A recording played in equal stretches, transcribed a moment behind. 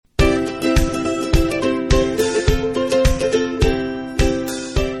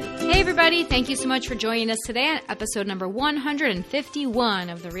Thank you so much for joining us today on episode number 151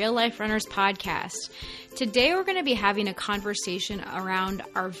 of the Real Life Runners podcast. Today we're going to be having a conversation around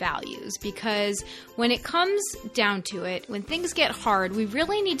our values because when it comes down to it, when things get hard, we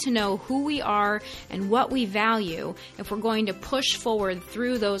really need to know who we are and what we value if we're going to push forward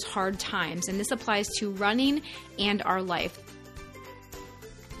through those hard times. And this applies to running and our life.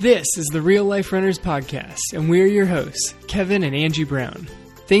 This is the Real Life Runners podcast, and we're your hosts, Kevin and Angie Brown.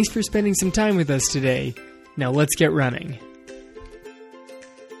 Thanks for spending some time with us today. Now let's get running.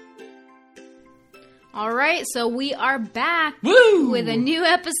 All right, so we are back Woo! with a new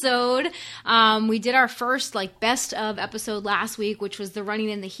episode. We did our first best of episode last week, which was the Running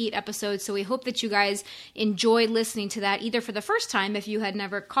in the Heat episode. So we hope that you guys enjoyed listening to that, either for the first time if you had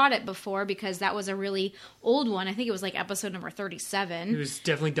never caught it before, because that was a really old one. I think it was episode number 37. It was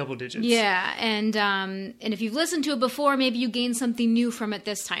definitely double digits. Yeah, and if you've listened to it before, maybe you gained something new from it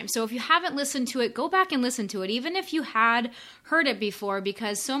this time. So if you haven't listened to it, go back and listen to it, even if you had heard it before,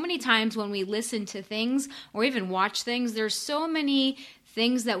 because so many times when we listen to things or even watch things, there's so many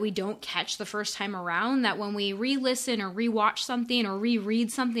things that we don't catch the first time around that when we re-listen or re-watch something or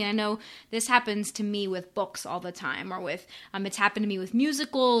reread something, I know this happens to me with books all the time, or with it's happened to me with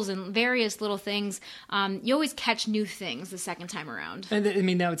musicals and various little things. You always catch new things the second time around. And I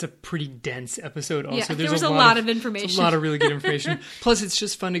mean, now it's a pretty dense episode also. Yeah, There's there was a lot of information. A lot of really good information. Plus, it's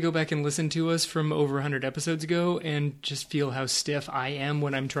just fun to go back and listen to us from over 100 episodes ago and just feel how stiff I am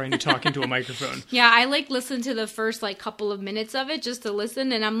when I'm trying to talk into a microphone. Yeah, I listen to the first couple of minutes of it just to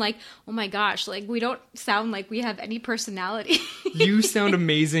listen, and I'm like, oh my gosh, we don't sound like we have any personality. You sound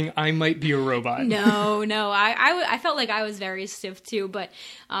amazing. I might be a robot. No, I felt like I was very stiff too, but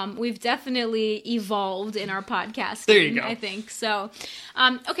we've definitely evolved in our podcasting. There you go. I think so.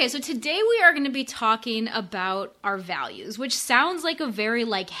 Okay, so today we are going to be talking about our values, which sounds like a very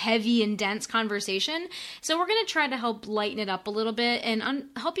heavy and dense conversation. So we're going to try to help lighten it up a little bit and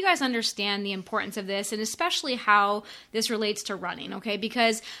help you guys understand the importance of this, and especially how this relates to running. Okay,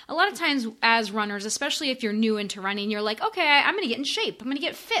 because a lot of times as runners, especially if you're new into running, you're like, okay, I'm going to get in shape. I'm going to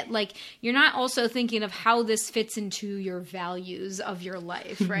get fit. You're not also thinking of how this fits into your values of your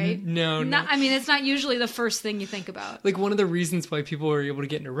life, right? No. I mean, it's not usually the first thing you think about. One of the reasons why people are able to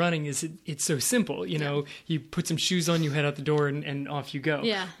get into running is it's so simple. You know, you put some shoes on, you head out the door, and off you go.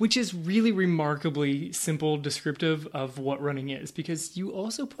 Yeah. Which is really remarkably simple, descriptive of what running is, because you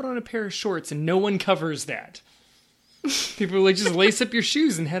also put on a pair of shorts and no one covers that. People are like, just lace up your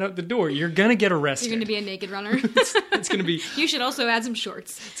shoes and head out the door. You're going to get arrested. You're going to be a naked runner. It's going to be... You should also add some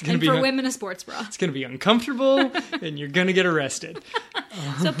shorts. And for women, a sports bra. It's going to be uncomfortable, and you're going to get arrested.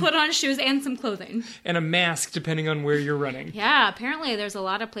 So put on shoes and some clothing. And a mask, depending on where you're running. Yeah, apparently there's a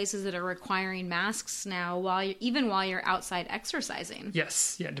lot of places that are requiring masks now, even while you're outside exercising.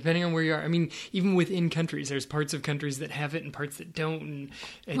 Yes, yeah, depending on where you are. I mean, even within countries, there's parts of countries that have it and parts that don't.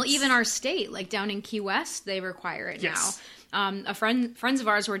 Well, even our state, down in Key West, they require it now. Friends of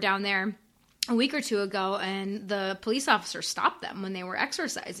ours were down there a week or two ago, and the police officer stopped them when they were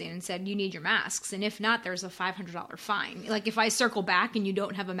exercising and said, you need your masks, and if not, there's a $500 fine. If I circle back and you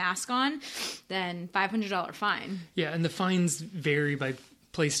don't have a mask on, then $500 fine. Yeah, and the fines vary by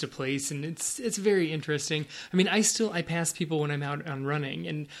place to place, and it's very interesting. I mean, I pass people when I'm out on running,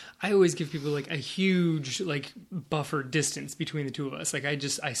 and I always give people a huge buffer distance between the two of us.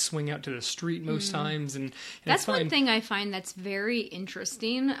 I swing out to the street most times, and that's it's fine. One thing I find that's very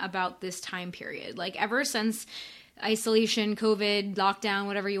interesting about this time period. Ever since isolation, COVID, lockdown,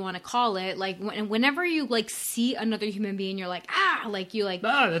 whatever you want to call it, whenever you see another human being, you're like, that's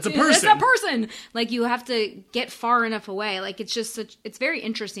a person. That's a person. You have to get far enough away. It's just it's very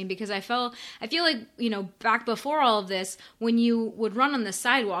interesting, because I feel back before all of this, when you would run on the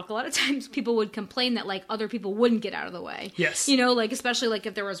sidewalk, a lot of times people would complain that other people wouldn't get out of the way. Yes. Especially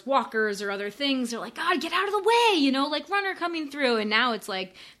if there was walkers or other things, they're like, God, get out of the way, runner coming through. And now it's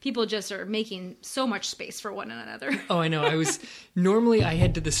people just are making so much space for one another. Oh, I know. Normally I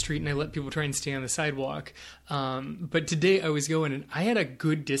head to the street and I let people try and stay on the sidewalk. But today I was going, and I had a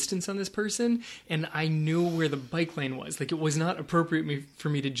good distance on this person, and I knew where the bike lane was. It was not appropriate for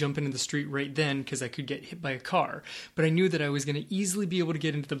me to jump into the street right then, because I could get hit by a car. But I knew that I was going to easily be able to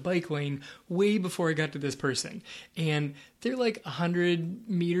get into the bike lane way before I got to this person. And they're 100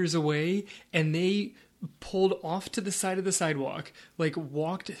 meters away, and they pulled off to the side of the sidewalk, like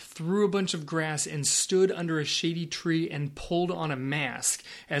walked through a bunch of grass and stood under a shady tree and pulled on a mask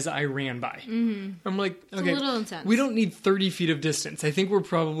as I ran by. Mm-hmm. I'm like, okay, a little intense. We don't need 30 feet of distance. I think we're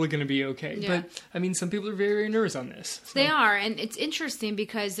probably going to be okay. Yeah. But I mean, some people are very, very nervous on this. So. They are, and it's interesting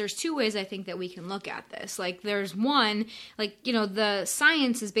because there's two ways I think that we can look at this. Like, there's one, like, you know, the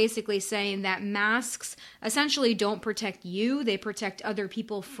science is basically saying that masks essentially don't protect you; they protect other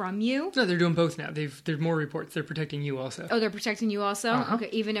people from you. No, they're doing both now. There's more reports. They're protecting you also. Oh, they're protecting you also? Uh-huh. Okay,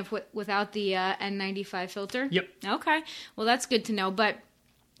 even if without the N95 filter? Yep. Okay. Well, that's good to know. But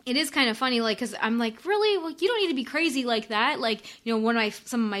it is kind of funny, like, because I'm like, really? Well, you don't need to be crazy like that. Like, you know,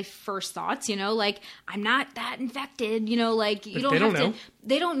 some of my first thoughts, you know, like, I'm not that infected, you know, like, you don't have to.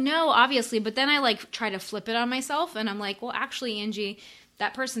 They don't know, obviously. But then I, like, try to flip it on myself. And I'm like, well, actually, Angie,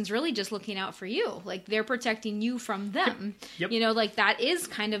 that person's really just looking out for you. Like, they're protecting you from them. Yep. You know, like, that is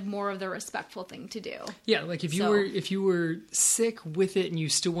kind of more of the respectful thing to do. Yeah, like if you were sick with it and you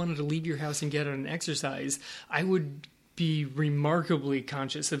still wanted to leave your house and get on an exercise, I would be remarkably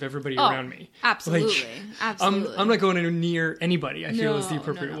conscious of everybody around me. Absolutely. Like, Absolutely. I'm not going near anybody, I feel is the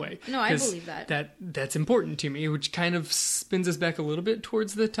appropriate way. No, I believe that. That's important to me, which kind of spins us back a little bit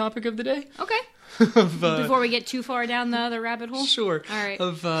towards the topic of the day. Okay. Before we get too far down the rabbit hole? Sure. All right.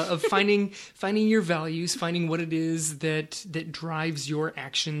 Of finding your values, finding what it is that drives your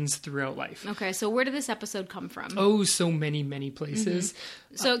actions throughout life. Okay, so where did this episode come from? Oh, so many, many places.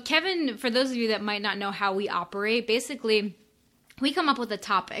 Mm-hmm. So Kevin, for those of you that might not know how we operate, basically we come up with a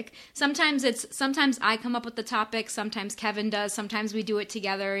topic. Sometimes I come up with the topic, sometimes Kevin does, sometimes we do it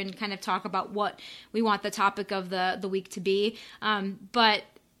together and kind of talk about what we want the topic of the week to be. But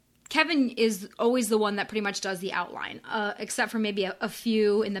Kevin is always the one that pretty much does the outline, except for maybe a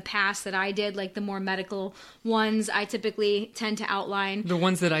few in the past that I did, like the more medical ones. I typically tend to outline. The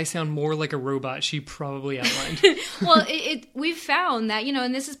ones that I sound more like a robot, she probably outlined. Well, we've found that, you know,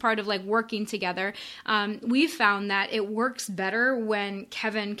 and this is part of like working together. We've found that it works better when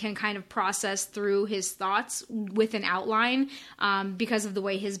Kevin can kind of process through his thoughts with an outline because of the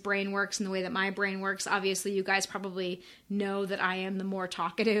way his brain works and the way that my brain works. Obviously, you guys probably know that I am the more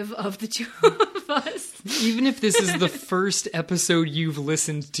talkative of the two of us. Even if this is the first episode you've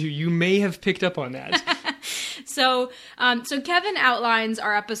listened to, you may have picked up on that. So Kevin outlines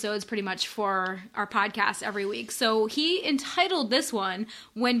our episodes pretty much for our podcast every week. So he entitled this one,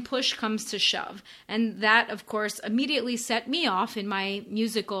 When Push Comes to Shove. And that, of course, immediately set me off in my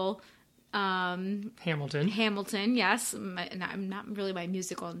musical Hamilton, yes. Not really my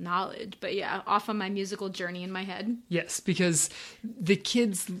musical knowledge, but yeah, off on my musical journey in my head. Yes, because the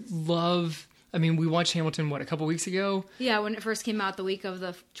kids love... I mean, we watched Hamilton, a couple weeks ago? Yeah, when it first came out the week of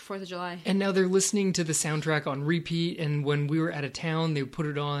the 4th of July. And now they're listening to the soundtrack on repeat, and when we were out of town, they put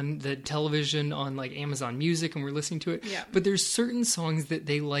it on the television on, like, Amazon Music, and we're listening to it. Yeah. But there's certain songs that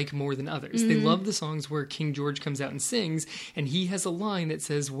they like more than others. Mm-hmm. They love the songs where King George comes out and sings, and he has a line that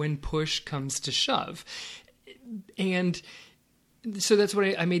says, when push comes to shove. And so that's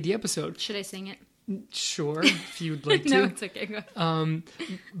what I made the episode. Should I sing it? Sure, if you'd like to. No, it's okay.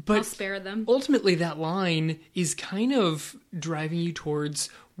 But I'll spare them. Ultimately, that line is kind of driving you towards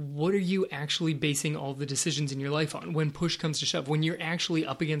what are you actually basing all the decisions in your life on? When push comes to shove, when you're actually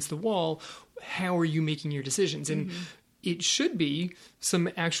up against the wall, how are you making your decisions? And it should be some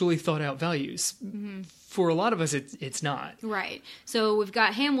actually thought out values. Mm-hmm. For a lot of us, it's not. Right. So we've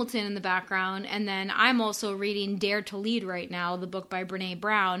got Hamilton in the background, and then I'm also reading Dare to Lead right now, the book by Brene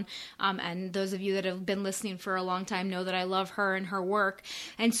Brown. And those of you that have been listening for a long time know that I love her and her work.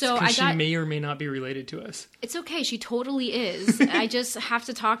 And so she may or may not be related to us. It's okay. She totally is. I just have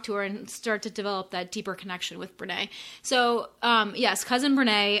to talk to her and start to develop that deeper connection with Brene. So, yes, cousin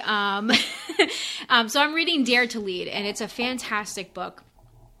Brene. So I'm reading Dare to Lead, and it's a fantastic book.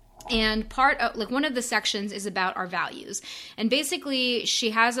 And one of the sections is about our values. And basically, she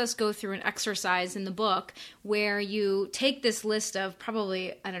has us go through an exercise in the book where you take this list of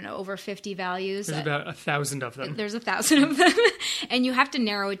probably, I don't know, over 50 values. There's about 1,000 of them. There's 1,000 of them. And you have to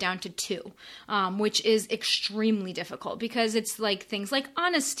narrow it down to 2, which is extremely difficult because it's like things like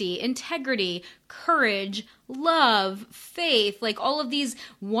honesty, integrity, courage, love, faith, like all of these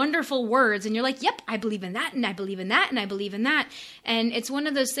wonderful words. And you're like, yep, I believe in that, and I believe in that, and I believe in that. And it's one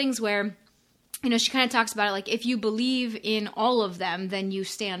of those things where, you know, she kind of talks about it like if you believe in all of them, then you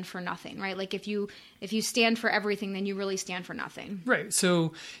stand for nothing, right? Like if you stand for everything, then you really stand for nothing. Right.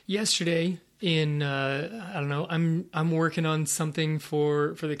 So yesterday in I don't know, I'm working on something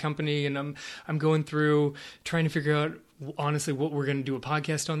for the company, and I'm going through trying to figure out honestly what we're going to do a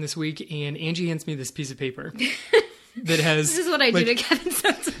podcast on this week, and Angie hands me this piece of paper that has this is what I do to Kevin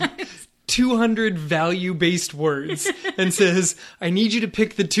sometimes. 200 value-based words and says, I need you to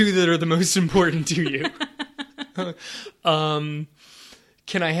pick the 2 that are the most important to you.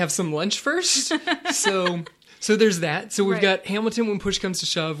 Can I have some lunch first? So there's that. So we've got Hamilton when push comes to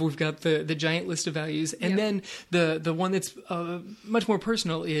shove. We've got the giant list of values. And then the one that's much more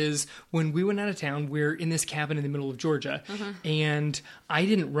personal is when we went out of town, we're in this cabin in the middle of Georgia. And I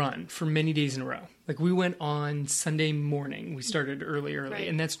didn't run for many days in a row. Like we went on Sunday morning. We started early. Right.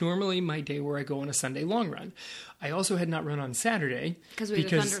 And that's normally my day where I go on a Sunday long run. I also had not run on Saturday. Because we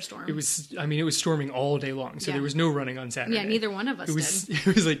had a thunderstorm. It was storming all day long. So there was no running on Saturday. Yeah, neither one of us did.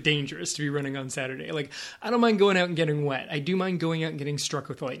 It was like dangerous to be running on Saturday. Like I don't mind going out and getting wet. I do mind going out and getting struck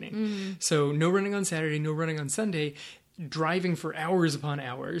with lightning. So no running on Saturday, no running on Sunday, driving for hours upon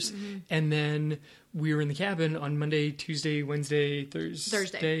hours. And then we were in the cabin on Monday, Tuesday, Wednesday,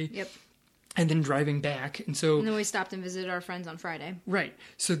 Thursday. Yep. And then driving back. And then we stopped and visited our friends on Friday. Right.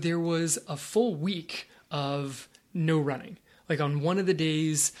 So there was a full week of no running. Like on one of the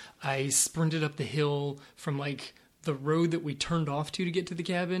days, I sprinted up the hill from like the road that we turned off to get to the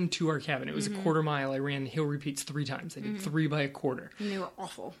cabin to our cabin. It was a quarter mile. I ran hill repeats 3 times. I did 3 by a quarter. And they were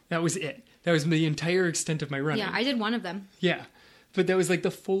awful. That was it. That was the entire extent of my running. Yeah, I did one of them. Yeah. But that was like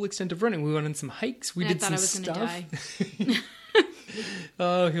the full extent of running. We went on some hikes. We did some stuff. I thought I was going to die.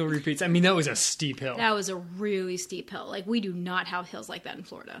 Oh, hill repeats. I mean, that was a steep hill. That was a really steep hill. Like, we do not have hills like that in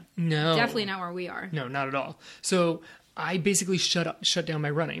Florida. No. Definitely not where we are. No, not at all. So I basically shut down my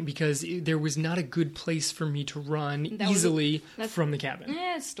running because there was not a good place for me to run easily from the cabin.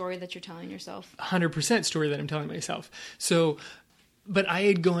 Yeah, it's a story that you're telling yourself. 100% story that I'm telling myself. So... But I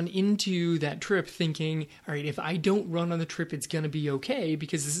had gone into that trip thinking, all right, if I don't run on the trip, it's going to be okay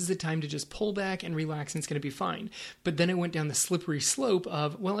because this is the time to just pull back and relax and it's going to be fine. But then I went down the slippery slope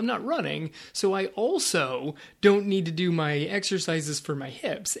of, well, I'm not running, so I also don't need to do my exercises for my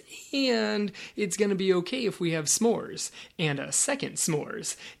hips. And it's going to be okay if we have s'mores and a second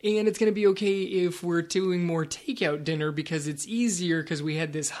s'mores. And it's going to be okay if we're doing more takeout dinner because it's easier because we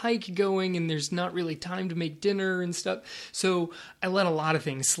had this hike going and there's not really time to make dinner and stuff. So I let a lot of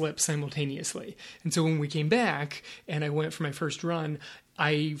things slip simultaneously. And so when we came back and I went for my first run,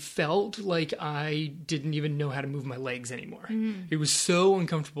 I felt like I didn't even know how to move my legs anymore. It was so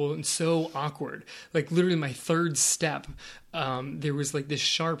uncomfortable and so awkward. Like literally my third step, there was like this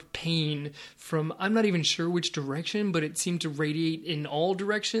sharp pain from, I'm not even sure which direction, but it seemed to radiate in all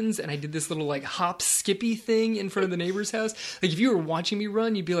directions. And I did this little like hop skippy thing in front of the neighbor's house. Like if you were watching me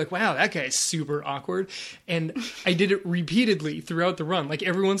run, you'd be like, wow, that guy's super awkward. And I did it repeatedly throughout the run. Like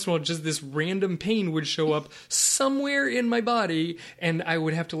every once in a while, just this random pain would show up somewhere in my body. And I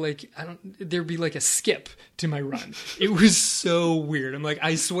would have to there'd be like a skip to my run. It was so weird. I'm like,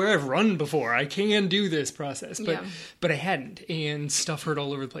 I swear I've run before. I can do this process. But I hadn't. And stuff hurt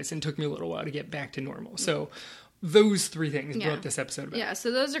all over the place. And it took me a little while to get back to normal. So those 3 things brought this episode about. Yeah,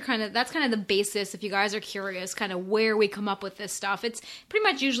 so that's kind of the basis. If you guys are curious, kind of where we come up with this stuff, it's pretty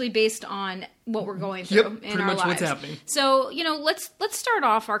much usually based on what we're going through in our lives. What's happening. So, let's start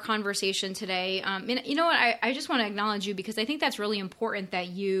off our conversation today. And you know what? I just want to acknowledge you because I think that's really important that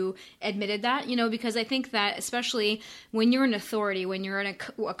you admitted that, because I think that especially when you're an authority, when you're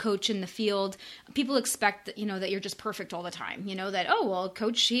a coach in the field, people expect that, that you're just perfect all the time. That, oh, well,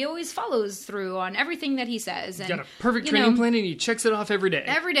 coach, he always follows through on everything that he says. And, got a perfect training plan and he checks it off every day.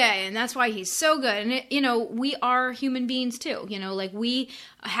 Every day. And that's why he's so good. And, we are human beings too. Like we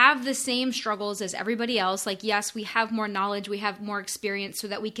have the same struggles as everybody else. Like, yes, we have more knowledge, we have more experience so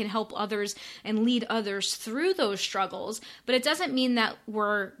that we can help others and lead others through those struggles. But it doesn't mean that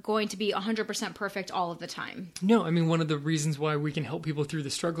we're going to be 100% perfect all of the time. No, I mean, one of the reasons why we can help people through the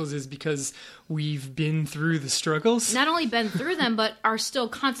struggles is because we've been through the struggles. Not only been through them, but are still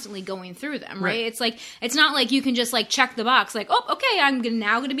constantly going through them, right? It's not like you can just like check the box, like, oh, okay, I'm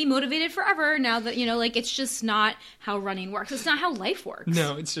now going to be motivated forever. Now that, like it's just not how running works. It's not how life works.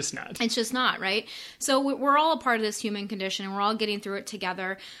 No, it's just not. It's just not, right? So we're all a part of this human condition and we're all getting through it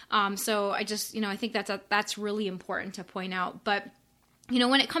together. So I just, I think that's really important to point out. But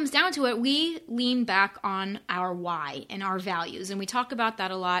when it comes down to it, we lean back on our why and our values. And we talk about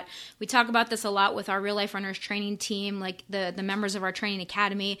that a lot. We talk about this a lot with our Real Life Runners training team, like the members of our training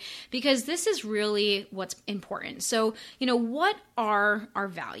academy, because this is really what's important. So, what are our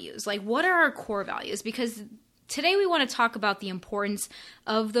values? Like, what are our core values? Because today we want to talk about the importance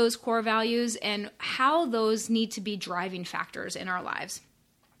of those core values and how those need to be driving factors in our lives.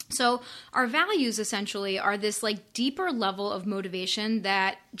 So our values essentially are this like deeper level of motivation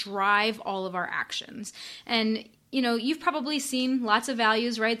that drive all of our actions. And you've probably seen lots of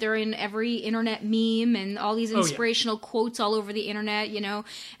values, right? They're in every internet meme and all these inspirational quotes all over the internet,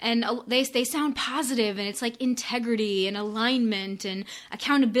 and they sound positive, and it's like integrity and alignment and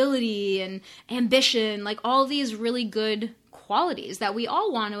accountability and ambition, like all these really good qualities that we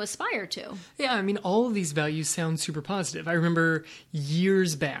all want to aspire to. Yeah, I mean, all of these values sound super positive. I remember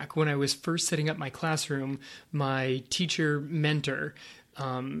years back when I was first setting up my classroom, my teacher mentor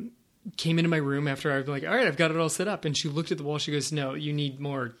came into my room after I was like, all right, I've got it all set up. And she looked at the wall. She goes, no, you need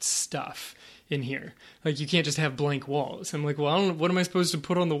more stuff in here. Like, you can't just have blank walls. I'm like, well, I don't know, what am I supposed to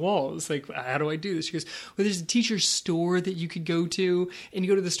put on the walls? Like, how do I do this? She goes, well, there's a teacher store that you could go to, and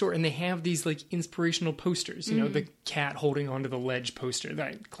you go to the store and they have these like inspirational posters, the cat holding onto the ledge poster,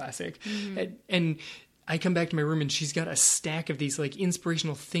 that classic. And I come back to my room and she's got a stack of these like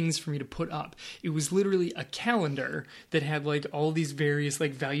inspirational things for me to put up. It was literally a calendar that had like all these various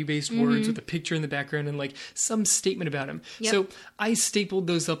like value-based words with a picture in the background and like some statement about him. Yep. So I stapled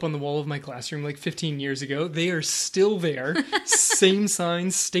those up on the wall of my classroom like 15 years ago. They are still there. Same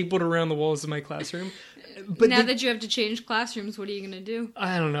signs stapled around the walls of my classroom. But now that you have to change classrooms, what are you going to do?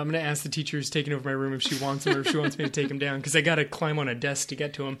 I don't know. I'm going to ask the teacher who's taking over my room if she wants them or if she wants me to take them down, because I got to climb on a desk to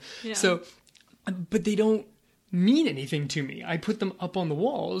get to them. Yeah. So, but they don't mean anything to me. I put them up on the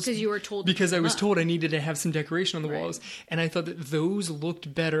walls because you were told, because I was told I needed to have some decoration on the Right. walls, and I thought that those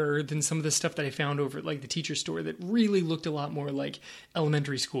looked better than some of the stuff that I found over at like the teacher store that really looked a lot more like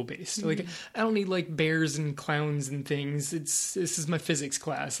elementary school based. Like, I don't need like bears and clowns and things. This is my physics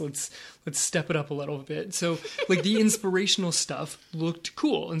class. Let's step it up a little bit. So like the inspirational stuff looked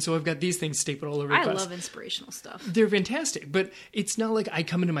cool, and so I've got these things stapled all over the I class. love inspirational stuff. They're fantastic, but it's not like I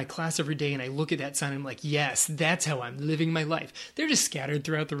come into my class every day and I look at that sign and I'm like, yes, that's how I'm living my life. They're just scattered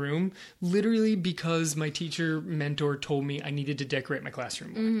throughout the room, literally because my teacher mentor told me I needed to decorate my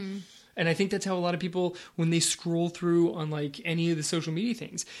classroom more. And I think that's how a lot of people, when they scroll through on like any of the social media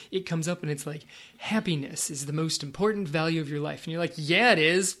things, it comes up and it's like, happiness is the most important value of your life. And you're like, yeah, it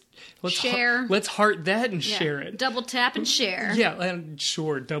is. Let's Share. Let's heart that and Yeah. share it. Double tap and share. Yeah,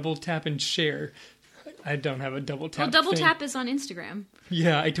 sure. Double tap and share. I don't have a double tap. Well, double thing. tap is on Instagram.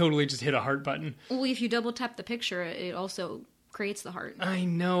 Yeah, I totally just hit a heart button. Well, if you double tap the picture, it also creates the heart. I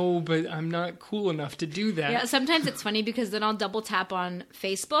know, but I'm not cool enough to do that. Yeah, sometimes it's funny because then I'll double tap on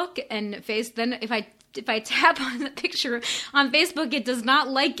Facebook and then if I tap on the picture on Facebook, it does not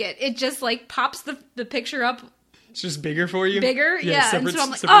like it. It just like pops the picture up It's just bigger for you? bigger. Yeah. Separate, and so I'm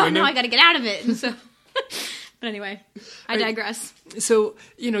like, separate oh window. no, I got to get out of it. And so, but anyway, I digress. So,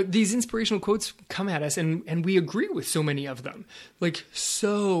 these inspirational quotes come at us and we agree with so many of them. Like,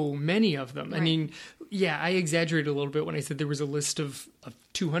 so many of them. Right. I mean, yeah, I exaggerated a little bit when I said there was a list of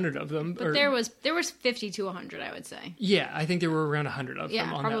 200 of them. But there was 50 to 100, I would say. Yeah, I think there were around 100 of them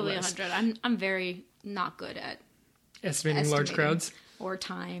Yeah, on probably that list. 100. I'm very not good at Estimating large crowds. or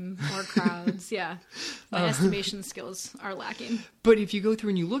time or crowds. Yeah, my estimation skills are lacking. But if you go through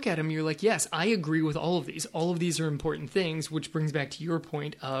and you look at them, you're like, yes, I agree with all of these. All of these are important things, which brings back to your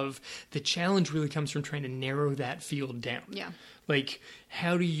point of the challenge really comes from trying to narrow that field down. Yeah, Like,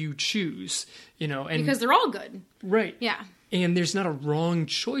 how do you choose? And because they're all good. right. Yeah. And there's not a wrong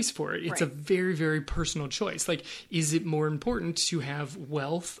choice for it. It's a Right. very, very personal choice. Like, is it more important to have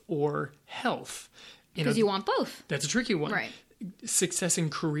wealth or health? Because you want both. That's a tricky one. Right. Success in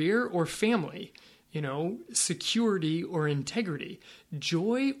career or family, security or integrity,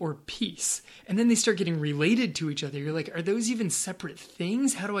 joy or peace. And then they start getting related to each other. You're like, are those even separate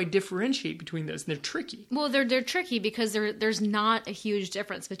things? How do I differentiate between those? And they're tricky. Well, they're tricky because there's not a huge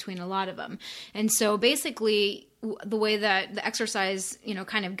difference between a lot of them. And so basically the way that the exercise,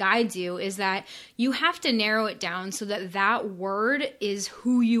 kind of guides you is that you have to narrow it down so that word is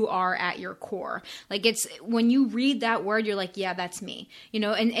who you are at your core. Like, it's when you read that word, you're like, yeah, that's me,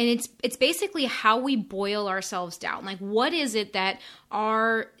 and it's basically how we boil ourselves down. Like, what is it that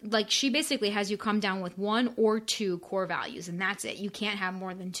she basically has you come down with one or two core values, and that's it. You can't have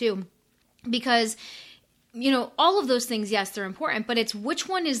more than two because all of those things, yes, they're important, but it's which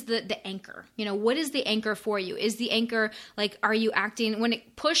one is the anchor? What is the anchor for you? Is the anchor, like, are you acting, when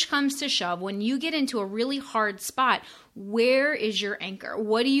push comes to shove, when you get into a really hard spot, where is your anchor?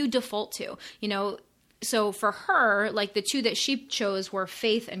 What do you default to? So for her, like, the two that she chose were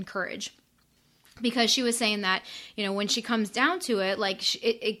faith and courage. Because she was saying that, when she comes down to it, like,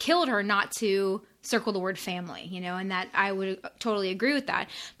 it killed her not to circle the word family, and that I would totally agree with that.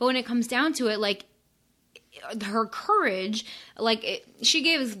 But when it comes down to it, like, her courage, like, she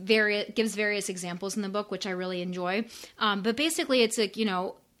gives various examples in the book, which I really enjoy. But basically it's like,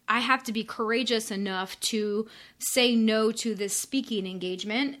 I have to be courageous enough to say no to this speaking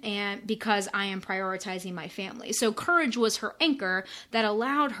engagement, and because I am prioritizing my family. So courage was her anchor that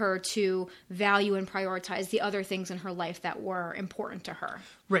allowed her to value and prioritize the other things in her life that were important to her.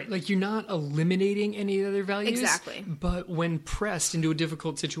 Right, like you're not eliminating any other values. Exactly. But when pressed into a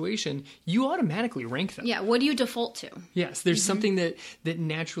difficult situation, you automatically rank them. Yeah, what do you default to? Yes, there's something that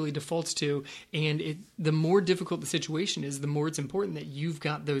naturally defaults to, and the more difficult the situation is, the more it's important that you've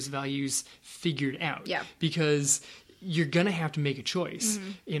got those values figured out. Yeah. Because you're going to have to make a choice.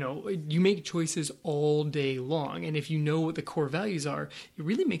 You know, you make choices all day long. And if you know what the core values are, it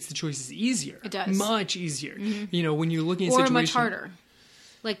really makes the choices easier. It does. Much easier. You know, when you're looking at Or situations. much harder.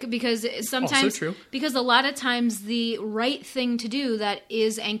 Like, because sometimes, Also true. Because a lot of times the right thing to do that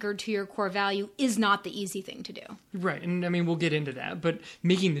is anchored to your core value is not the easy thing to do. Right, and I mean, we'll get into that, but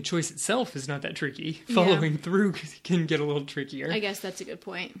making the choice itself is not that tricky. Following through can get a little trickier. I guess that's a good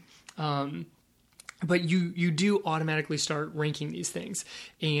point. But you do automatically start ranking these things,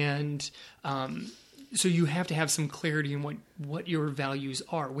 and so you have to have some clarity in what your values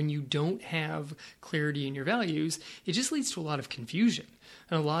are. When you don't have clarity in your values, it just leads to a lot of confusion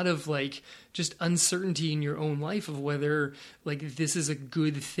and a lot of like just uncertainty in your own life of whether like this is a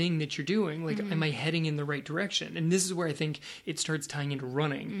good thing that you're doing. Like, am I heading in the right direction? And this is where I think it starts tying into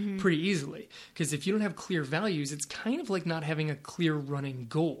running pretty easily. Because if you don't have clear values, it's kind of like not having a clear running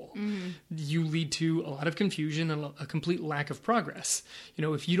goal. You lead to a lot of confusion and a complete lack of progress. You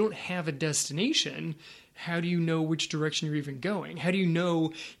know, if you don't have a destination, how do you know which direction you're even going? How do you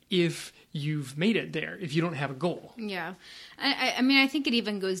know if you've made it there if you don't have a goal? Yeah. I mean, I think it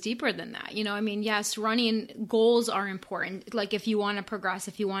even goes deeper than that. You know, I mean, yes, running goals are important. Like if you want to progress,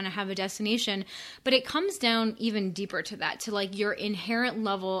 if you want to have a destination, but it comes down even deeper to that, to like your inherent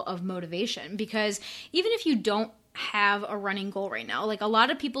level of motivation. Because even if you don't have a running goal right now, like a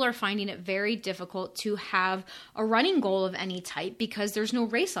lot of people are finding it very difficult to have a running goal of any type because there's no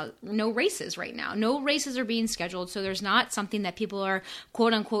races right now. No races are being scheduled, so there's not something that people are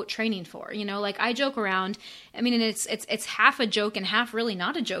quote unquote training for. You know, like I joke around. I mean, and it's half a joke and half really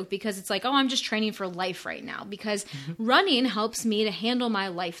not a joke, because it's like, oh, I'm just training for life right now, because running helps me to handle my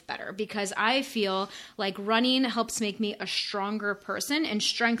life better, because I feel like running helps make me a stronger person, and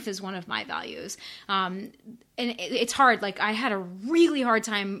strength is one of my values. And it's hard. Like I had a really hard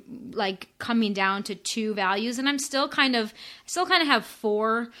time like coming down to two values, and I'm still kind of have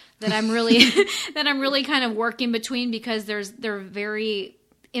four that I'm really that I'm really kind of working between, because they're very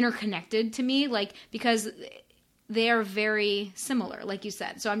interconnected to me, like because they are very similar, like you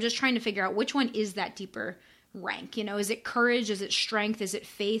said. So I'm just trying to figure out which one is that deeper rank. You know, is it courage? Is it strength? Is it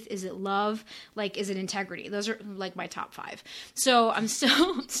faith? Is it love? Like, is it integrity? Those are like my top 5. So I'm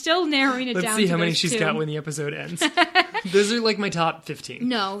still narrowing it down. Let's see how many she's two. got when the episode ends. Those are like my top 15.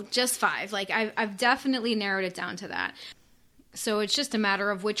 No, just 5. Like I've definitely narrowed it down to that. So it's just a matter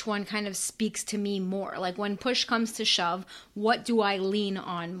of which one kind of speaks to me more. Like when push comes to shove, what do I lean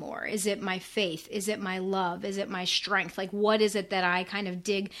on more? Is it my faith? Is it my love? Is it my strength? Like what is it that I kind of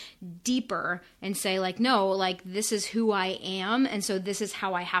dig deeper and say like, no, like this is who I am. And so this is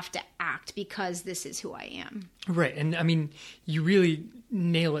how I have to act because this is who I am. Right. And I mean, you really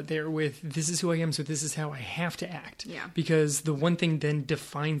nail it there with this is who I am, so this is how I have to act. Yeah. Because the one thing then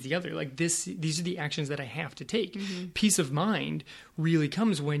defines the other. Like these are the actions that I have to take. Peace of mind really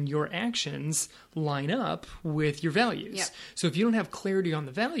comes when your actions line up with your values. Yep. So if you don't have clarity on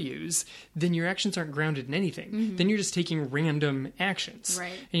the values, then your actions aren't grounded in anything. Then you're just taking random actions.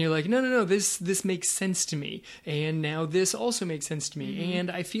 Right. And you're like, no, this makes sense to me. And now this also makes sense to me.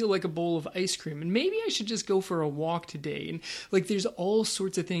 And I feel like a bowl of ice cream. And maybe I should just go for a walk today. And like there's all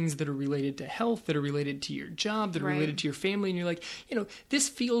sorts of things that are related to health, that are related to your job, that are related to your family. And you're like, this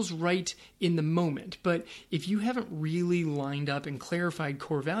feels right in the moment. But if you haven't really lined up and clarified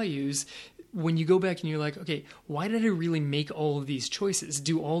core values, when you go back and you're like, okay, why did I really make all of these choices?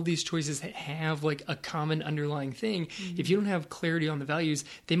 Do all these choices have like a common underlying thing? If you don't have clarity on the values,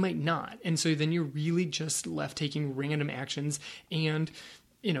 they might not. And so then you're really just left taking random actions and,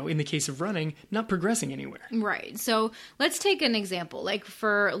 in the case of running, not progressing anywhere. Right. So let's take an example, like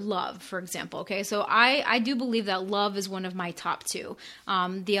for love, for example. Okay. So I do believe that love is one of my top 2.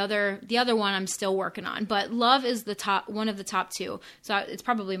 The other one I'm still working on, but love is one of the top 2. So it's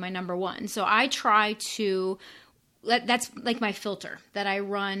probably my number 1. So I try to, that's like my filter that I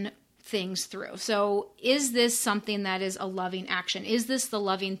run things through. So is this something that is a loving action? Is this the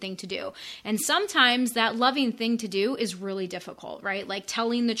loving thing to do? And sometimes that loving thing to do is really difficult, right? Like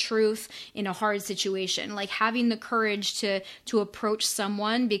telling the truth in a hard situation, like having the courage to approach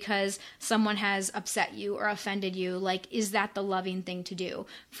someone because someone has upset you or offended you. Like, is that the loving thing to do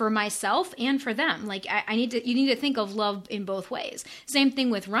for myself and for them? Like you need to think of love in both ways. Same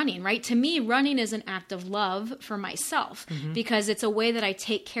thing with running, right? To me, running is an act of love for myself because it's a way that I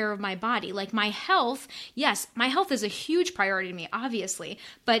take care of my body. Like my health, yes, my health is a huge priority to me, obviously,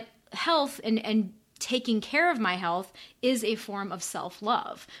 but health and taking care of my health is a form of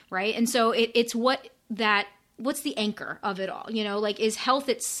self-love, right? And so it's what's the anchor of it all? You know, like, is health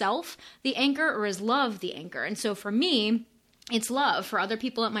itself the anchor or is love the anchor? And so for me, it's love. For other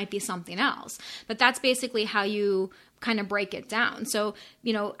people, it might be something else. But that's basically how you kind of break it down. So,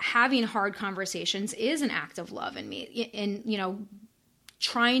 you know, having hard conversations is an act of love in me. And, you know,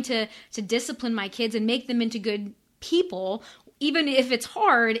 trying to discipline my kids and make them into good people, even if it's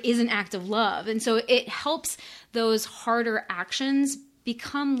hard, is an act of love. And so it helps those harder actions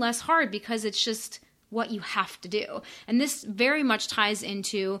become less hard because it's just what you have to do. And this very much ties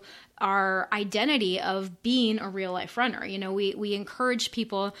into our identity of being a real life runner. You know, we encourage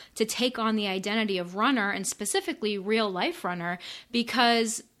people to take on the identity of runner, and specifically real life runner,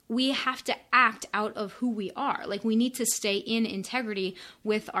 because we have to act out of who we are. Like, we need to stay in integrity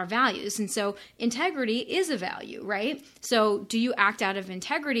with our values. And so integrity is a value, right? So do you act out of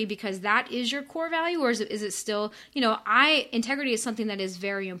integrity because that is your core value, or is it still, you know, integrity is something that is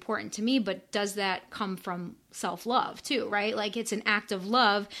very important to me, but does that come from self-love too, right? Like, it's an act of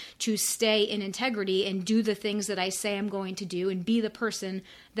love to stay in integrity and do the things that I say I'm going to do and be the person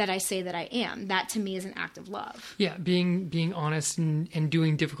that I say that I am. That to me is an act of love. Yeah, being honest and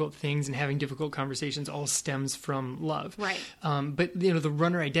doing difficult things and having difficult conversations all stems from love. Right. But, you know, the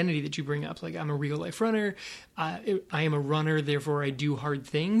runner identity that you bring up, like, I'm a real life runner, I am a runner, therefore I do hard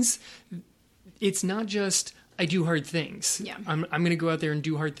things. It's not just I do hard things. Yeah. I'm going to go out there and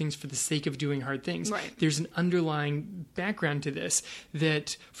do hard things for the sake of doing hard things. Right. There's an underlying background to this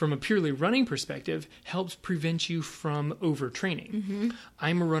that, from a purely running perspective, helps prevent you from overtraining. Mm-hmm.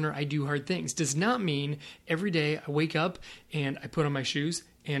 I'm a runner, I do hard things. Does not mean every day I wake up and I put on my shoes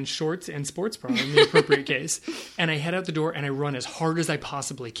and shorts and sports bra in the appropriate case, and I head out the door and I run as hard as I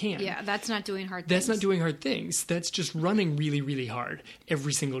possibly can. Yeah, that's not doing hard things. That's not doing hard things. That's just running really, really hard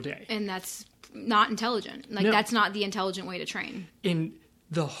every single day. And that's not intelligent. Like, No. That's not the intelligent way to train. And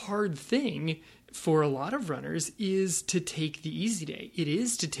the hard thing for a lot of runners is to take the easy day. It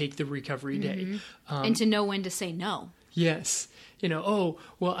is to take the recovery day. And to know when to say no. Yes. You know, oh,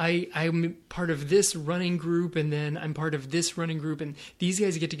 well, I'm part of this running group, and then I'm part of this running group, and these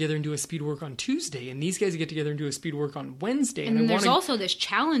guys get together and do a speed work on Tuesday, and these guys get together and do a speed work on Wednesday. And then there's also this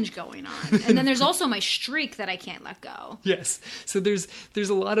challenge going on. And then there's also my streak that I can't let go. Yes. So there's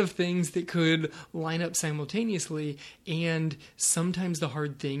a lot of things that could line up simultaneously, and sometimes the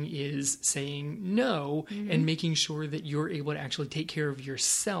hard thing is saying no and making sure that you're able to actually take care of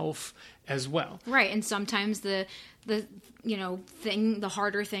yourself as well. Right. And sometimes the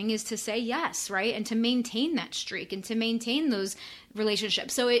harder thing is to say yes, right? And to maintain that streak and to maintain those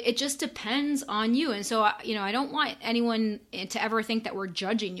relationships. So it just depends on you. And so, I don't want anyone to ever think that we're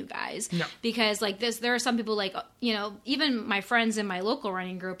judging you guys. No. Because like this, there are some people like, even my friends in my local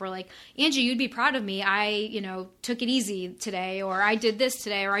running group are like, Angie, you'd be proud of me. I, took it easy today, or I did this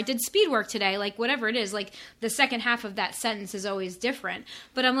today, or I did speed work today, like whatever it is. Like the second half of that sentence is always different.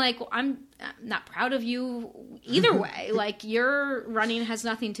 But I'm like, well, I'm not proud of you either way. Like, your running has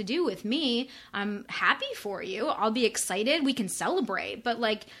nothing to do with me. I'm happy for you. I'll be excited. We can celebrate. But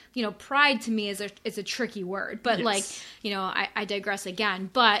like, pride to me is a tricky word. But yes. I digress again.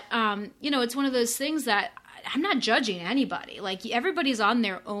 But, it's one of those things that I'm not judging anybody. Like, everybody's on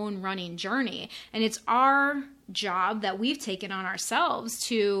their own running journey. And it's our job that we've taken on ourselves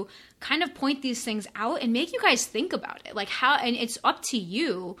to kind of point these things out and make you guys think about it. Like and it's up to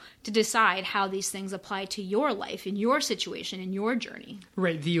you to decide how these things apply to your life, in your situation, in your journey.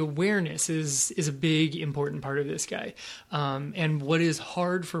 Right. The awareness is a big, important part of this guy. And what is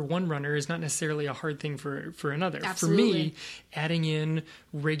hard for one runner is not necessarily a hard thing for another. Absolutely. For me, adding in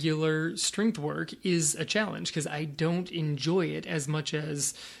regular strength work is a challenge because I don't enjoy it as much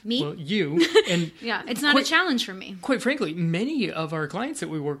as me? Well, you. And yeah, it's not a challenge for me. Quite frankly, many of our clients that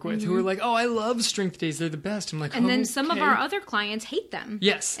we work with who are like, oh, I love strength days. They're the best. I'm like, and then some of our other clients hate them.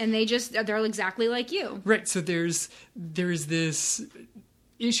 Yes. And they're exactly like you. Right. So there's this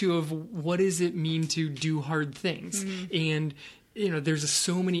issue of what does it mean to do hard things? And there's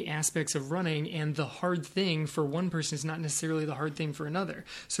so many aspects of running, and the hard thing for one person is not necessarily the hard thing for another.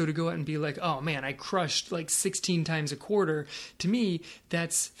 So to go out and be like, oh man, I crushed like 16 times a quarter, to me,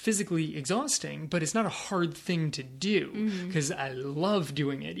 that's physically exhausting, but it's not a hard thing to do because I love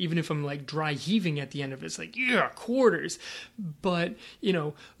doing it. Even if I'm like dry heaving at the end of it, it's like, yeah, quarters. But,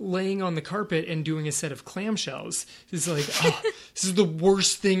 laying on the carpet and doing a set of clamshells is like, oh, this is the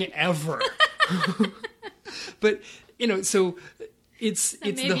worst thing ever. But, so it's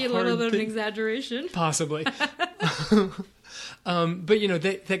maybe the a little bit of an thing. Exaggeration. Possibly. But,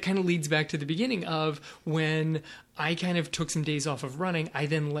 that kind of leads back to the beginning of when I kind of took some days off of running, I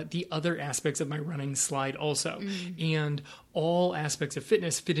then let the other aspects of my running slide also. And all aspects of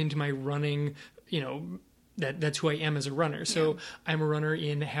fitness fit into my running, that's who I am as a runner. So I'm a runner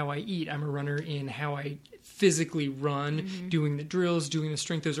in how I eat. I'm a runner in how I physically run, doing the drills, doing the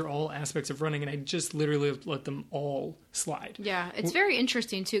strength. Those are all aspects of running, and I just literally let them all slide. Yeah, it's very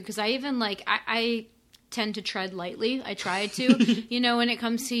interesting too, because I even I tend to tread lightly. I try to, when it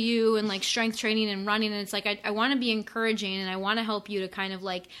comes to you and like strength training and running, and it's like I want to be encouraging and I want to help you to kind of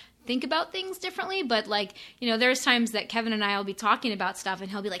like think about things differently. But like, there's times that Kevin and I will be talking about stuff and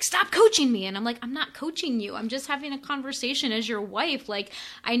he'll be like, stop coaching me. And I'm like, I'm not coaching you. I'm just having a conversation as your wife. Like,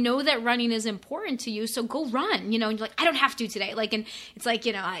 I know that running is important to you, so go run, and you're like, I don't have to today. Like, and it's like,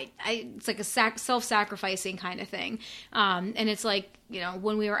 it's like a self-sacrificing kind of thing. And it's like,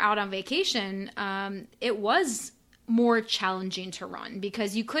 when we were out on vacation, it was more challenging to run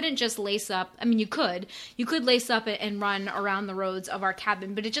because you couldn't just lace up. I mean, you could lace up and run around the roads of our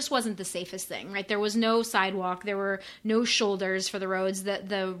cabin, but it just wasn't the safest thing, right? There was no sidewalk. There were no shoulders for the roads.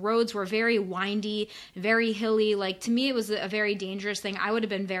 The roads were very windy, very hilly. Like, to me, it was a very dangerous thing. I would have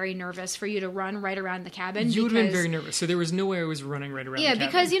been very nervous for you to run right around the cabin. You would have been very nervous. So there was no way I was running right around the cabin. Yeah,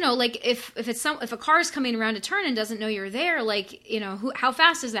 because, like if a car's coming around a turn and doesn't know you're there, like, how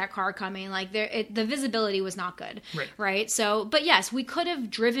fast is that car coming? Like, the visibility was not good. Right. So, but yes, we could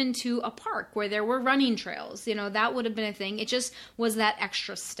have driven to a park where there were running trails. That would have been a thing. It just was that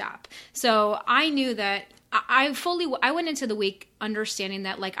extra step. So I knew that I went into the week understanding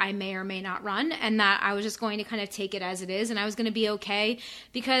that like I may or may not run, and that I was just going to kind of take it as it is, and I was going to be okay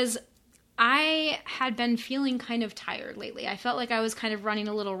because I had been feeling kind of tired lately. I felt like I was kind of running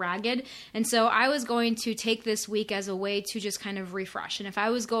a little ragged. And so I was going to take this week as a way to just kind of refresh. And if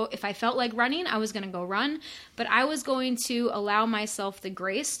I felt like running, I was going to go run, but I was going to allow myself the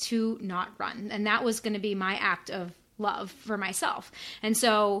grace to not run. And that was going to be my act of love for myself. And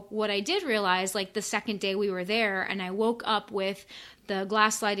so what I did realize, like the second day we were there and I woke up with the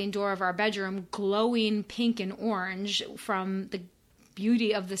glass sliding door of our bedroom glowing pink and orange from the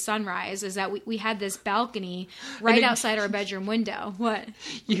beauty of the sunrise, is that we had this balcony right outside our bedroom window. What?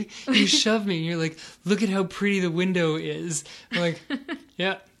 You shoved me and you're like, look at how pretty the window is. I'm like,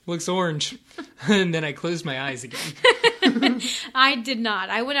 yeah, looks orange. And then I closed my eyes again. I did not.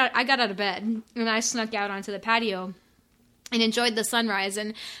 I got out of bed and I snuck out onto the patio and enjoyed the sunrise.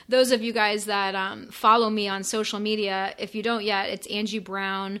 And those of you guys that follow me on social media, if you don't yet, it's Angie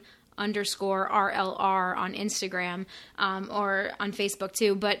Brown _RLR on Instagram, or on Facebook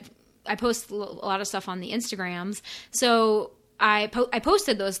too. But I post a lot of stuff on the Instagrams. So I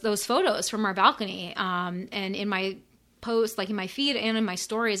posted those photos from our balcony, and in my post, like in my feed and in my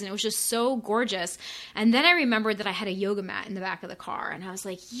stories, and it was just so gorgeous. And then I remembered that I had a yoga mat in the back of the car, and I was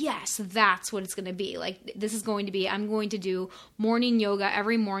like, yes, that's what it's going to be. Like, this is going to be, I'm going to do morning yoga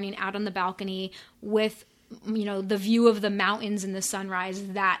every morning out on the balcony with the view of the mountains and the sunrise.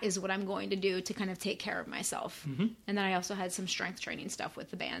 That is what I'm going to do to kind of take care of myself. Mm-hmm. And then I also had some strength training stuff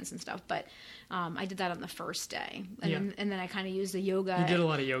with the bands and stuff, but I did that on the first day. And then I kind of used the yoga. You did a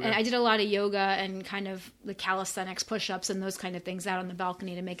lot of yoga. And I did a lot of yoga and kind of the calisthenics push-ups and those kind of things out on the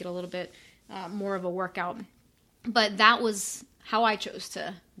balcony to make it a little bit more of a workout. But that was how I chose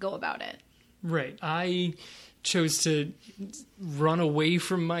to go about it. Right. I chose to run away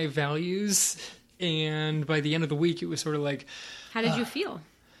from my values. And by the end of the week, it was sort of like... How did you feel?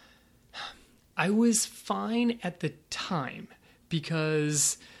 I was fine at the time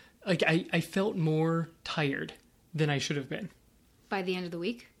because like I felt more tired than I should have been. By the end of the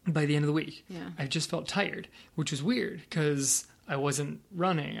week? By the end of the week. Yeah. I just felt tired, which was weird because I wasn't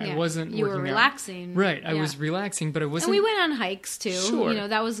running. Yeah. I wasn't You working were relaxing. out. Right. I was relaxing, but I wasn't... And we went on hikes too. Sure.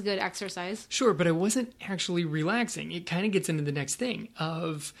 That was a good exercise. Sure, but I wasn't actually relaxing. It kind of gets into the next thing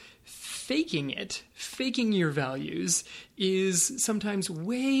of faking it, faking your values is sometimes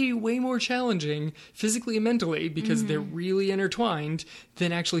way, way more challenging physically and mentally because they're really intertwined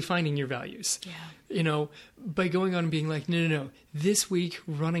than actually finding your values. Yeah. You know, by going on and being like, no, this week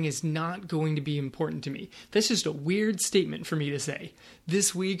running is not going to be important to me. That's just a weird statement for me to say.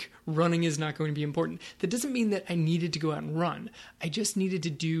 This week running is not going to be important. That doesn't mean that I needed to go out and run. I just needed to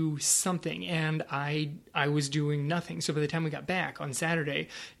do something, and I was doing nothing. So by the time we got back on Saturday,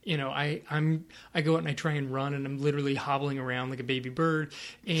 you know, I go out and I try and run, and I'm literally hobbling around like a baby bird,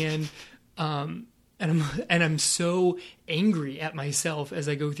 and I'm so angry at myself as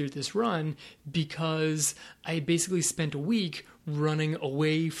I go through this run because I basically spent a week running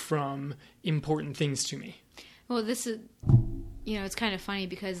away from important things to me. Well, this is, you know, it's kind of funny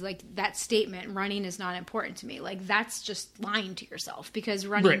because like that statement, running is not important to me. Like that's just lying to yourself because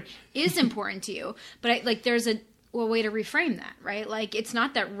running is important to you. But there's a way to reframe that, right? Like it's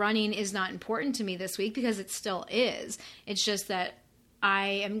not that running is not important to me this week because it still is. It's just that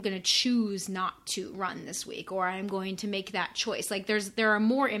I am going to choose not to run this week, or I'm going to make that choice. Like there are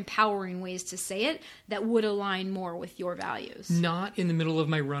more empowering ways to say it that would align more with your values. Not in the middle of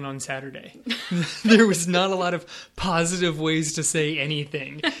my run on Saturday. There was not a lot of positive ways to say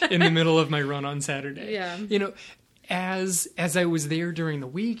anything in the middle of my run on Saturday. Yeah. You know, as I was there during the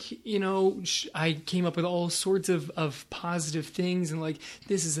week, you know, I came up with all sorts of positive things and like,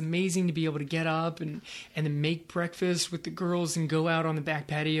 this is amazing to be able to get up and then make breakfast with the girls and go out on the back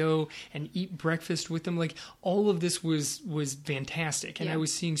patio and eat breakfast with them. Like all of this was fantastic. And I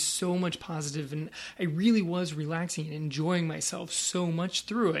was seeing so much positive, and I really was relaxing and enjoying myself so much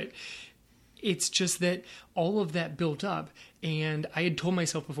through it. It's just that all of that built up, and I had told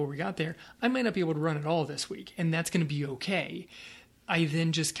myself before we got there, I might not be able to run at all this week, and that's going to be okay. I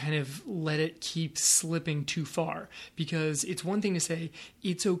then just kind of let it keep slipping too far, because it's one thing to say,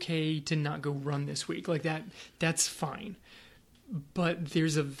 it's okay to not go run this week. Like that's fine. But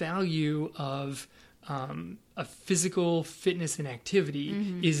there's a value of a physical fitness and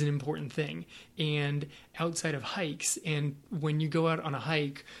activity is an important thing. And outside of hikes, and when you go out on a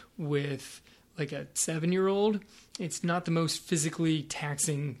hike with like a 7-year-old, it's not the most physically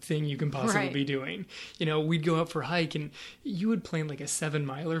taxing thing you can possibly be doing. You know, we'd go out for a hike and you would plan like a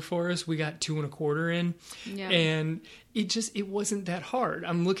 7-miler for us. We got 2.25 in. Yeah. And it wasn't that hard.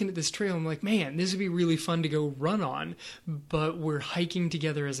 I'm looking at this trail. I'm like, man, this would be really fun to go run on, but we're hiking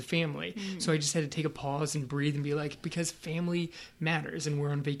together as a family. So I just had to take a pause and breathe and be like, because family matters and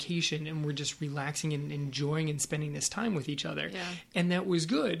we're on vacation and we're just relaxing and enjoying and spending this time with each other. Yeah. And that was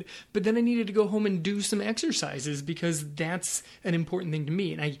good. But then I needed to go home and do some exercises because that's an important thing to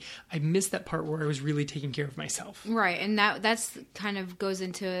me. And I missed that part where I was really taking care of myself. Right. And that's kind of goes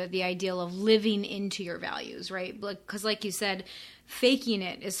into the ideal of living into your values, right? Because like you said, faking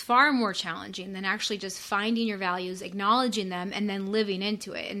it is far more challenging than actually just finding your values, acknowledging them, and then living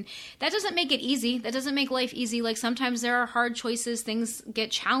into it. And that doesn't make it easy. That doesn't make life easy. Like sometimes there are hard choices, things get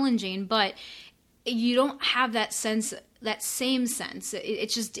challenging, but you don't have that sense, that same sense.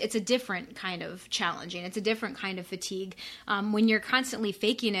 It's a different kind of challenging. It's a different kind of fatigue. When you're constantly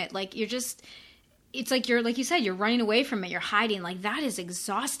faking it, like it's like you're, like you said, you're running away from it. You're hiding. Like that is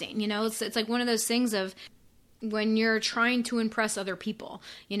exhausting. You know, it's like one of those things of when you're trying to impress other people,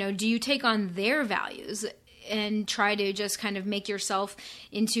 you know, do you take on their values and try to just kind of make yourself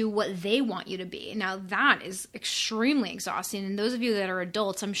into what they want you to be? Now that is extremely exhausting. And those of you that are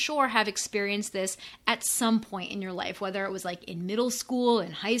adults, I'm sure have experienced this at some point in your life, whether it was like in middle school,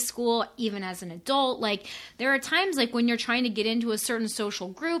 in high school, even as an adult. Like there are times like when you're trying to get into a certain social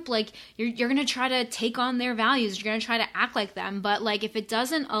group, like you're going to try to take on their values. You're going to try to act like them. But like if it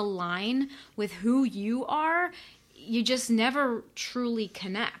doesn't align with who you are, you just never truly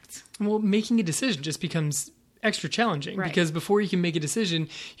connect. Well, making a decision just becomes extra challenging because before you can make a decision,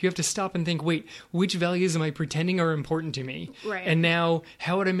 you have to stop and think, wait, which values am I pretending are important to me? Right. And now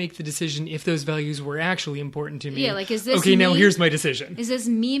how would I make the decision if those values were actually important to me? Yeah, like is this okay, now here's my decision. Is this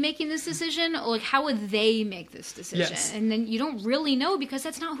me making this decision? Or like how would they make this decision? Yes. And then you don't really know because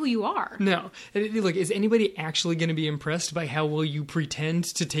that's not who you are. No. Look, is anybody actually going to be impressed by how well you pretend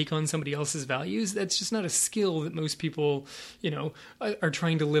to take on somebody else's values? That's just not a skill that most people, you know, are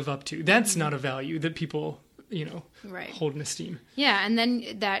trying to live up to. That's not a value that people, you know, hold in esteem. Yeah. And then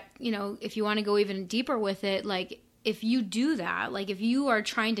that, you know, if you want to go even deeper with it, like if you do that, like if you are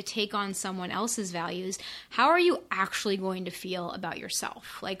trying to take on someone else's values, how are you actually going to feel about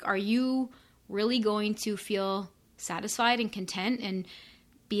yourself? Like, are you really going to feel satisfied and content and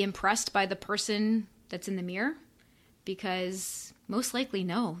be impressed by the person that's in the mirror? Because most likely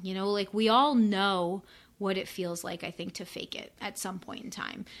no, you know, like we all know what it feels like, I think, to fake it at some point in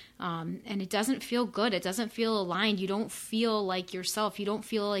time. And it doesn't feel good. It doesn't feel aligned. You don't feel like yourself. You don't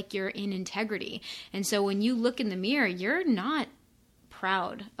feel like you're in integrity. And so when you look in the mirror, you're not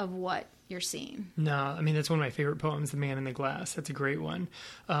proud of what you're seeing. No, I mean, that's one of my favorite poems, The Man in the Glass. That's a great one.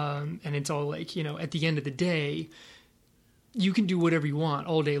 And it's all like, at the end of the day, you can do whatever you want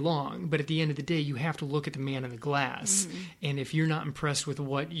all day long, but at the end of the day, you have to look at the man in the glass. Mm-hmm. And if you're not impressed with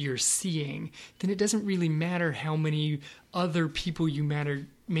what you're seeing, then it doesn't really matter how many other people you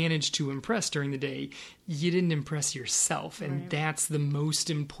managed to impress during the day. You didn't impress yourself. And that's the most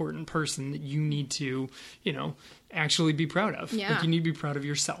important person that you need to, actually be proud of. Yeah. Like, you need to be proud of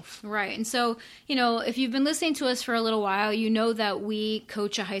yourself. Right. And so, if you've been listening to us for a little while, you know that we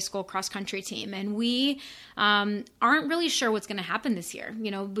coach a high school cross country team, and we aren't really sure what's going to happen this year.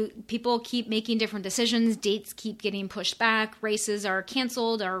 People keep making different decisions. Dates keep getting pushed back. Races are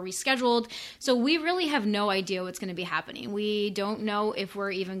canceled or rescheduled. So we really have no idea what's going to be happening. We don't know if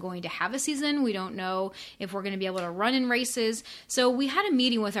we're even going to have a season. We don't know if we're going to be able to run in races. So we had a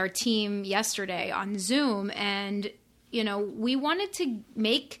meeting with our team yesterday on Zoom, and we wanted to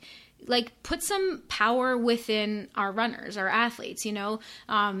put some power within our runners, our athletes,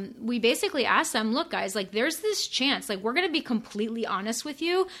 we basically asked them, look, guys, there's this chance, we're going to be completely honest with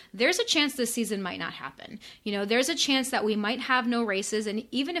you. There's a chance this season might not happen. There's a chance that we might have no races. And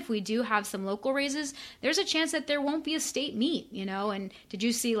even if we do have some local races, there's a chance that there won't be a state meet, and did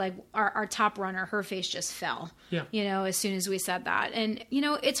you see our top runner, her face just fell, as soon as we said that. And,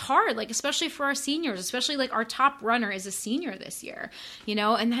 it's hard, especially for our seniors, especially our top runner is a senior this year,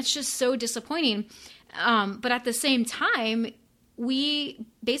 and that's just so disappointing. But at the same time, we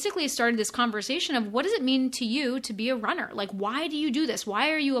basically started this conversation of, what does it mean to you to be a runner? Why do you do this?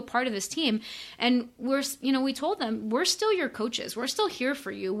 Why are you a part of this team? And we told them, we're still your coaches. We're still here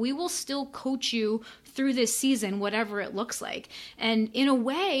for you. We will still coach you through this season, whatever it looks like. And in a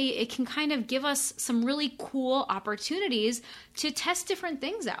way, it can kind of give us some really cool opportunities to test different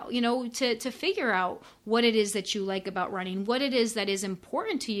things out, to figure out what it is that you like about running, what it is that is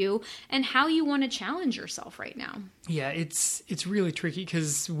important to you, and how you want to challenge yourself right now. Yeah, it's really tricky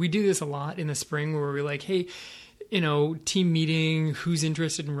because we do this a lot in the spring where we're like, hey, team meeting, who's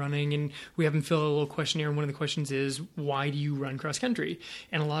interested in running? And we have them fill out a little questionnaire. And one of the questions is, why do you run cross country?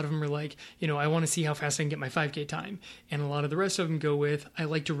 And a lot of them are like, I want to see how fast I can get my 5K time. And a lot of the rest of them go with, I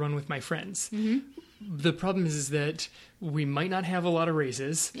like to run with my friends. Mm-hmm. The problem is that we might not have a lot of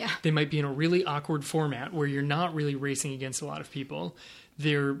races. Yeah. They might be in a really awkward format where you're not really racing against a lot of people.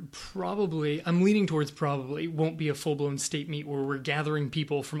 There probably, I'm leaning towards probably, won't be a full-blown state meet where we're gathering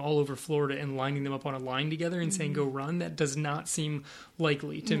people from all over Florida and lining them up on a line together and saying, go run. That does not seem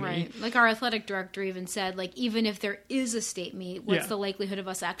likely to me. Right. Our athletic director even said, even if there is a state meet, what's the likelihood of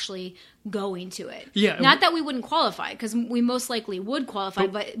us actually going to it? Yeah. Not that we wouldn't qualify, because we most likely would qualify,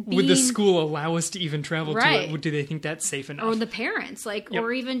 but would the school allow us to even travel to it? Do they think that's safe enough? Or the parents,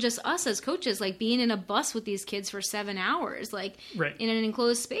 or even just us as coaches, being in a bus with these kids for 7 hours, in an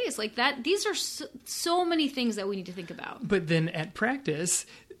enclosed space that. These are so many things that we need to think about. But then at practice,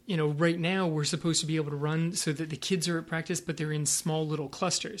 right now we're supposed to be able to run so that the kids are at practice, but they're in small little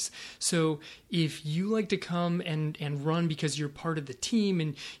clusters. So if you like to come and run because you're part of the team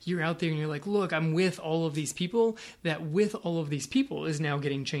and you're out there and you're like, look, I'm with all of these people, that with all of these people is now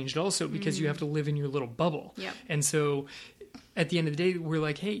getting changed also because you have to live in your little bubble. Yep. And so at the end of the day, we're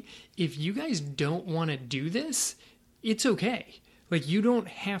like, hey, if you guys don't want to do this, it's okay. You don't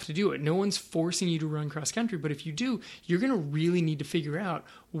have to do it. No one's forcing you to run cross country, but if you do, you're going to really need to figure out,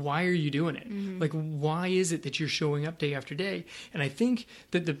 why are you doing it? Mm-hmm. Why is it that you're showing up day after day? And I think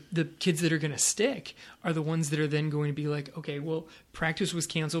that the kids that are going to stick are the ones that are then going to be like, okay, well, practice was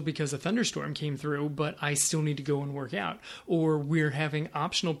canceled because a thunderstorm came through, but I still need to go and work out. Or we're having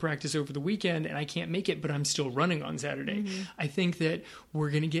optional practice over the weekend and I can't make it, but I'm still running on Saturday. Mm-hmm. I think that we're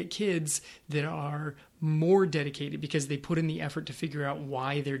going to get kids that are more dedicated because they put in the effort to figure out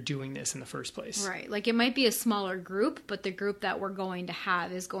why they're doing this in the first place. Right. It might be a smaller group, but the group that we're going to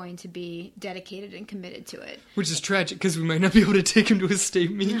have is going to be dedicated and committed to it. Which is tragic because we might not be able to take them to a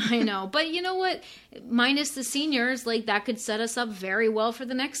state meet. I know. But you know what? Minus the seniors, that could set us up very well for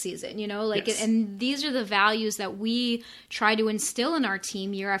the next season, yes. And these are the values that we try to instill in our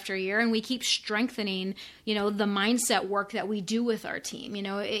team year after year. And we keep strengthening, the mindset work that we do with our team.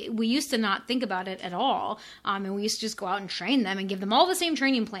 We used to not think about it at all. And we used to just go out and train them and give them all the same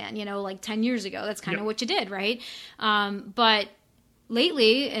training plan, 10 years ago. That's kind of what you did, right? But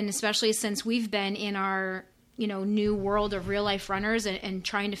lately, and especially since we've been in our new world of real life runners and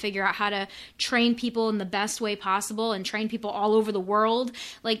trying to figure out how to train people in the best way possible and train people all over the world.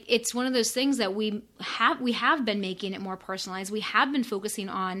 Like, it's one of those things that we have been making it more personalized. We have been focusing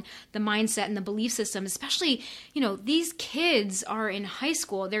on the mindset and the belief system, especially, these kids are in high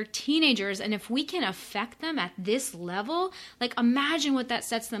school, they're teenagers. And if we can affect them at this level, like, imagine what that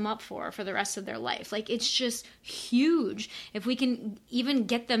sets them up for the rest of their life. Like, it's just huge if we can even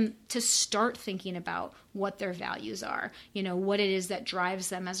get them to start thinking about what their values are, what it is that drives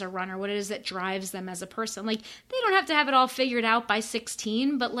them as a runner, what it is that drives them as a person. Like, they don't have to have it all figured out by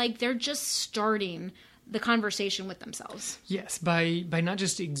 16, but like, they're just starting the conversation with themselves. Yes, by not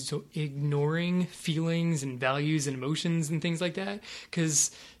just ignoring feelings and values and emotions and things like that,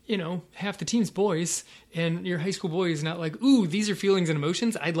 because half the team's boys, and your high school boy is not like, ooh, these are feelings and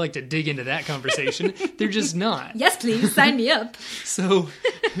emotions, I'd like to dig into that conversation. They're just not. Yes, please, sign me up. So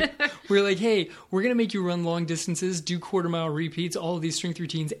we're like, hey, we're going to make you run long distances, do quarter-mile repeats, all of these strength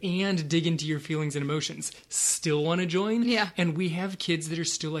routines, and dig into your feelings and emotions. Still want to join? Yeah. And we have kids that are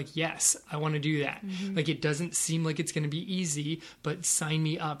still like, yes, I want to do that. Mm-hmm. Like, it doesn't seem like it's going to be easy, but sign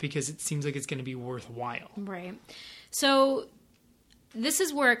me up because it seems like it's going to be worthwhile. Right. So this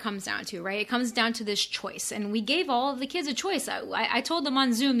is where it comes down to, right? It comes down to this choice. And we gave all of the kids a choice. I told them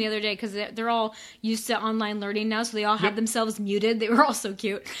on Zoom the other day, because they're all used to online learning now, so they all had themselves muted. They were all so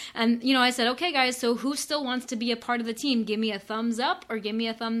cute. And, I said, okay, guys, so who still wants to be a part of the team? Give me a thumbs up or give me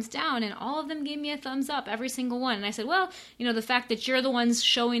a thumbs down. And all of them gave me a thumbs up, every single one. And I said, well, the fact that you're the ones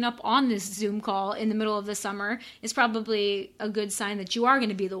showing up on this Zoom call in the middle of the summer is probably a good sign that you are going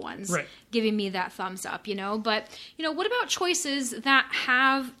to be the ones giving me that thumbs up, But, what about choices that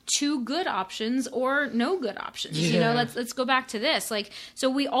have two good options or no good options? Yeah. Let's go back to this. Like, so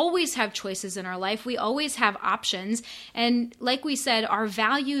we always have choices in our life. We always have options. And like we said, our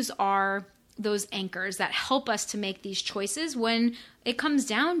values are those anchors that help us to make these choices when it comes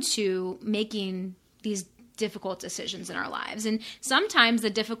down to making these difficult decisions in our lives. And sometimes the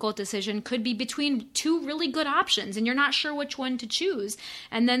difficult decision could be between two really good options and you're not sure which one to choose.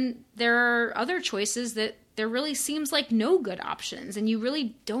 And then there are other choices that there really seems like no good options and you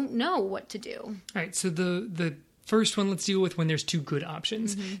really don't know what to do. All right. So the first one, let's deal with when there's two good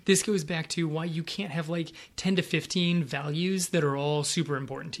options. Mm-hmm. This goes back to why you can't have like 10 to 15 values that are all super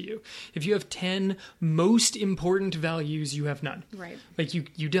important to you. If you have 10 most important values, you have none. Right. Like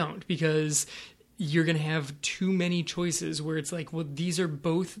you don't, because you're going to have too many choices where it's like, well, these are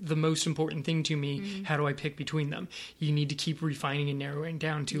both the most important thing to me. Mm-hmm. How do I pick between them? You need to keep refining and narrowing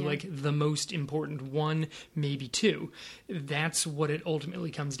down to like the most important one, maybe two. That's what it ultimately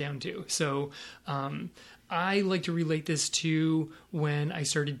comes down to. So, I like to relate this to when I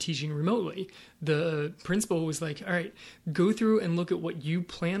started teaching remotely. The principal was like, all right, go through and look at what you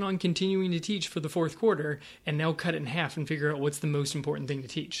plan on continuing to teach for the fourth quarter and now cut it in half and figure out what's the most important thing to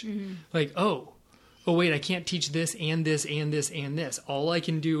teach. Mm-hmm. Like, oh, wait, I can't teach this and this and this and this. All I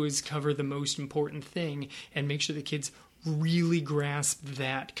can do is cover the most important thing and make sure the kids really grasp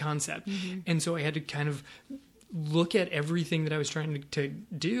that concept. Mm-hmm. And so I had to kind of look at everything that I was trying to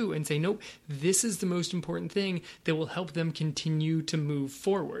do and say, nope, this is the most important thing that will help them continue to move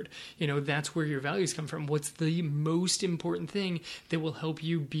forward. That's where your values come from. What's the most important thing that will help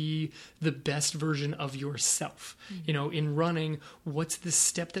you be the best version of yourself? Mm-hmm. In running, what's the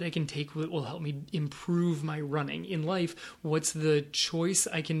step that I can take that will help me improve my running? In life, what's the choice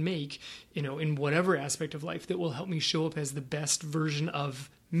I can make, in whatever aspect of life that will help me show up as the best version of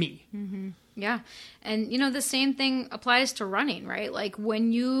me? Mm-hmm. Yeah. And, the same thing applies to running, right? Like,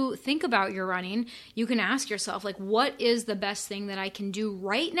 when you think about your running, you can ask yourself, like, what is the best thing that I can do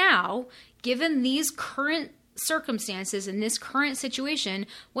right now, given these current circumstances in this current situation?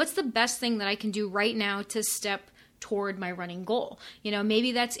 What's the best thing that I can do right now to step toward my running goal?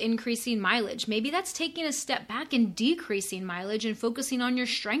 Maybe that's increasing mileage. Maybe that's taking a step back and decreasing mileage and focusing on your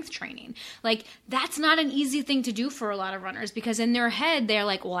strength training. Like, that's not an easy thing to do for a lot of runners, because in their head, they're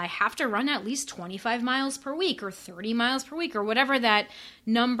like, well, I have to run at least 25 miles per week or 30 miles per week or whatever that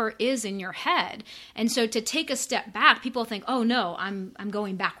number is in your head. And so to take a step back, people think, oh no, I'm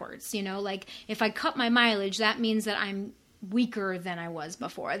going backwards. Like, if I cut my mileage, that means that I'm weaker than I was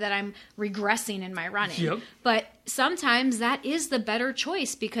before, that I'm regressing in my running. Yep. But sometimes that is the better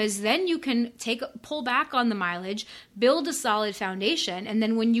choice, because then you can pull back on the mileage, build a solid foundation, and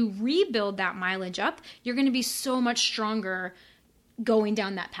then when you rebuild that mileage up, you're going to be so much stronger going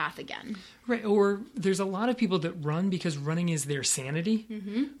down that path again. Right. Or there's a lot of people that run because running is their sanity.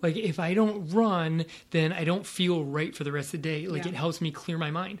 Like, if I don't run, then I don't feel right for the rest of the day. Like, it helps me clear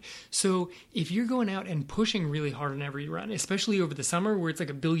my mind. So if you're going out and pushing really hard on every run, especially over the summer where it's like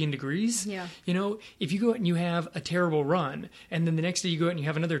 1,000,000,000 degrees, you know, if you go out and you have a terrible run, and then the next day you go out and you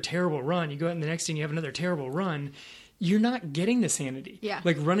have another terrible run, you go out and the next day and you have another terrible run, you're not getting the sanity. Yeah.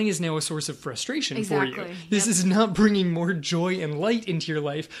 Like, running is now a source of frustration for you. Exactly. This is not bringing more joy and light into your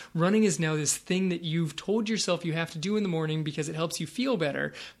life. Running is now this thing that you've told yourself you have to do in the morning because it helps you feel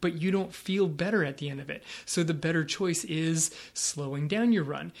better, but you don't feel better at the end of it. So the better choice is slowing down your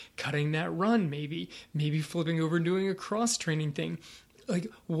run, cutting that run maybe flipping over and doing a cross-training thing. Like,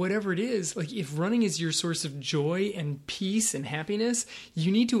 whatever it is, like, if running is your source of joy and peace and happiness,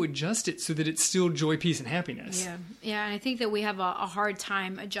 you need to adjust it so that it's still joy, peace, and happiness. Yeah. And I think that we have a hard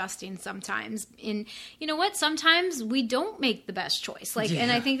time adjusting sometimes. And you know what? Sometimes we don't make the best choice. Like,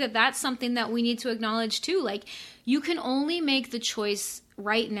 and I think that that's something that we need to acknowledge too. Like, you can only make the choice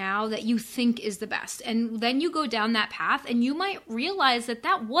right now that you think is the best. And then you go down that path and you might realize that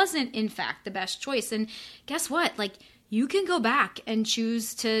that wasn't in fact the best choice. And guess what? Like, you can go back and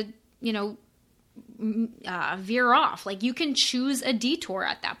choose to, you know, veer off. Like, you can choose a detour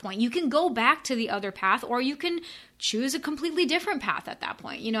at that point. You can go back to the other path, or you can choose a completely different path at that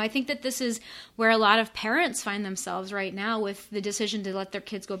point. You know, I think that this is where a lot of parents find themselves right now with the decision to let their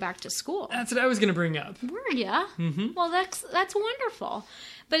kids go back to school. That's what I was going to bring up. Were ya? Well, that's wonderful.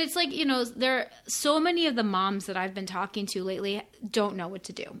 But it's like, you know, so many of the moms that I've been talking to lately don't know what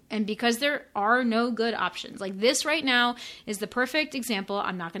to do. And because there are no good options. Like, this right now is the perfect example.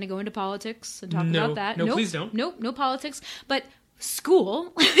 I'm not going to go into politics and talk about that. No, please don't. Nope, no politics. But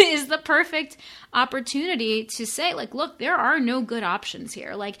school is the perfect opportunity to say, like, look, there are no good options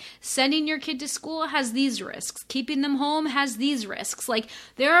here. Like, sending your kid to school has these risks. Keeping them home has these risks. Like,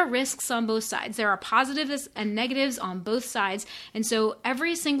 there are risks on both sides. There are positives and negatives on both sides. And so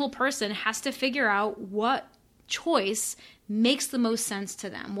every single person has to figure out what choice makes the most sense to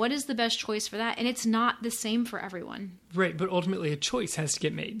them. What is the best choice for that? And it's not the same for everyone. Right, but ultimately a choice has to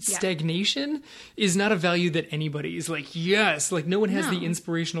get made. Yeah. Stagnation is not a value that anybody is like, yes. Like, no one has the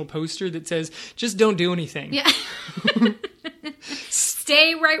inspirational poster that says, just don't do anything. Yeah.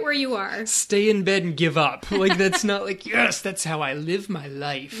 Stay right where you are. Stay in bed and give up. Like, that's not like, yes, that's how I live my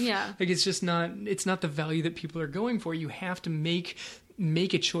life. Yeah. Like, it's not the value that people are going for. You have to make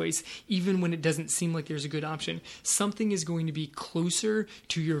a choice even when it doesn't seem like there's a good option. Something is going to be closer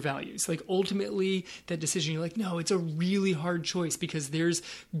to your values. Like, ultimately, that decision, you're like, no, it's a really hard choice because there's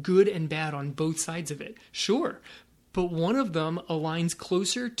good and bad on both sides of it. Sure. But one of them aligns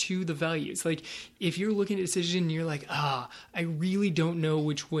closer to the values. Like, if you're looking at a decision and you're like, I really don't know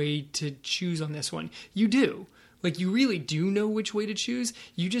which way to choose on this one. You do. Like, you really do know which way to choose.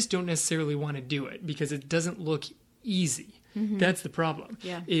 You just don't necessarily want to do it because it doesn't look easy. Mm-hmm. That's the problem.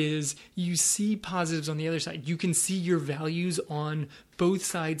 Yeah. Is you see positives on the other side. You can see your values on both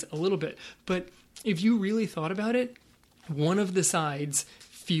sides a little bit. But if you really thought about it, one of the sides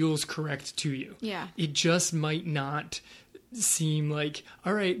feels correct to you. Yeah. It just might not seem like,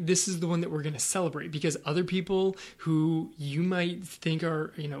 all right, this is the one that we're going to celebrate, because other people who you might think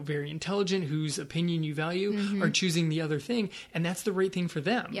are, you know, very intelligent, whose opinion you value, are choosing the other thing, and that's the right thing for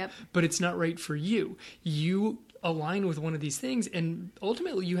them. Yep. But it's not right for you. You align with one of these things, and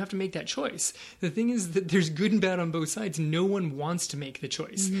ultimately you have to make that choice. The thing is that there's good and bad on both sides. No one wants to make the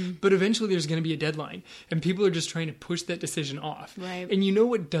choice, but eventually there's going to be a deadline, and people are just trying to push that decision off. Right. And you know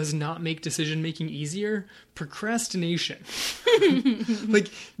what does not make decision making easier? Procrastination.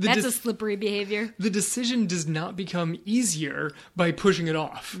 Like, that's a slippery behavior. The decision does not become easier by pushing it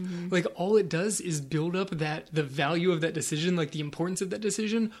off. Like, all it does is build up the value of that decision, like the importance of that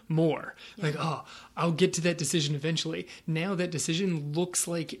decision more. Yeah. Like, I'll get to that decision eventually. Now that decision looks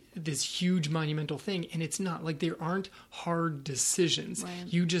like this huge monumental thing, and it's not. Like, there aren't hard decisions. Right.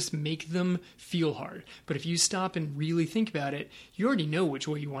 You just make them feel hard. But if you stop and really think about it, you already know which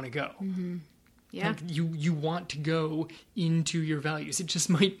way you want to go. Yeah. Like, you want to go into your values. It just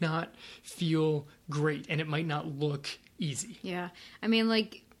might not feel great, and it might not look easy. Yeah. I mean,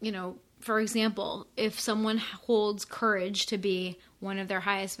 like, you know, for example, if someone holds courage to be one of their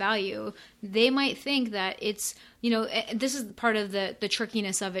highest value, they might think that it's, you know, this is part of the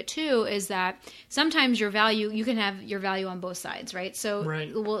trickiness of it too, is that sometimes your value, you can have your value on both sides, right? So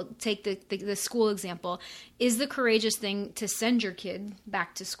We'll take the school example. Is the courageous thing to send your kid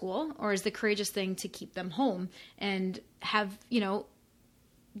back to school, or is the courageous thing to keep them home and have, you know,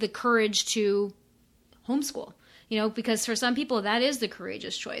 the courage to homeschool? because for some people that is the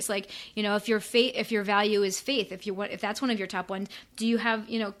courageous choice. Like, if your value is faith, if that's one of your top ones, do you have,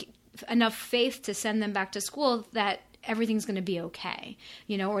 enough faith to send them back to school that everything's going to be okay,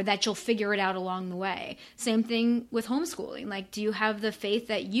 or that you'll figure it out along the way. Same thing with homeschooling. Like, do you have the faith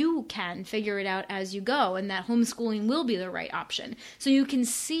that you can figure it out as you go and that homeschooling will be the right option? So you can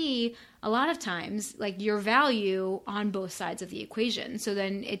see a lot of times like your value on both sides of the equation. So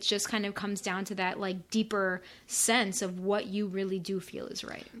then it just kind of comes down to that like deeper sense of what you really do feel is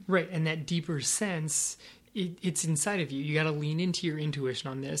right. Right. And that deeper sense, it's inside of you. You got to lean into your intuition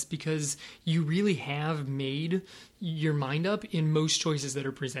on this because you really have made your mind up in most choices that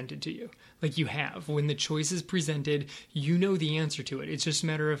are presented to you. Like you have. When the choice is presented, you know the answer to it. It's just a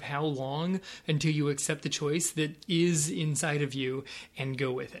matter of how long until you accept the choice that is inside of you and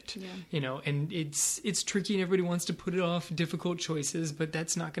go with it. Yeah. And it's tricky and everybody wants to put it off difficult choices, but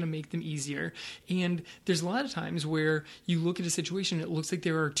that's not going to make them easier. And there's a lot of times where you look at a situation, it looks like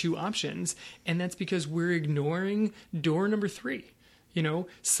there are two options, and that's because we're ignoring door number 3.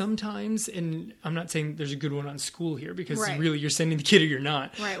 Sometimes, and I'm not saying there's a good one on school here because really you're sending the kid or you're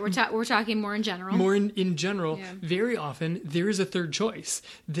not. Right. We're talking more in general. More in general. Yeah. Very often there is a third choice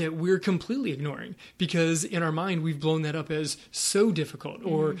that we're completely ignoring because in our mind we've blown that up as so difficult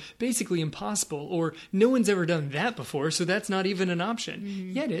or basically impossible or no one's ever done that before, so that's not even an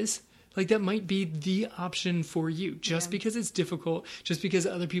option. Yeah, it is. Like that might be the option for you just because it's difficult, just because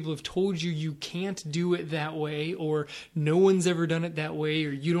other people have told you can't do it that way or no one's ever done it that way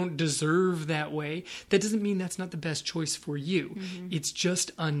or you don't deserve that way. That doesn't mean that's not the best choice for you. It's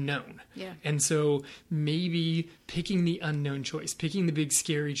just unknown. Yeah. And so maybe picking the unknown choice, picking the big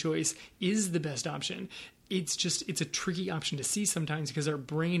scary choice is the best option. It's a tricky option to see sometimes because our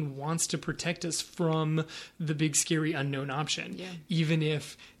brain wants to protect us from the big scary unknown option, even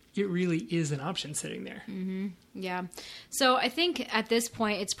if it really is an option sitting there. Yeah. So I think at this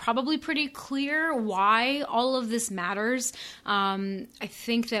point, it's probably pretty clear why all of this matters. I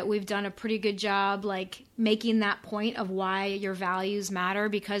think that we've done a pretty good job, like making that point of why your values matter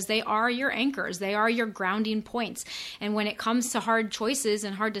because they are your anchors. They are your grounding points. And when it comes to hard choices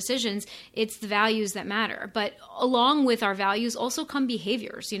and hard decisions, it's the values that matter. But along with our values also come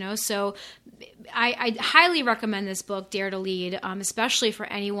behaviors, So I highly recommend this book, Dare to Lead, especially for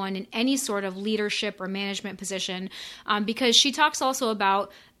anyone in any sort of leadership or management position, because she talks also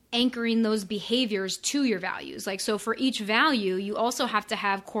about anchoring those behaviors to your values. Like, so for each value, you also have to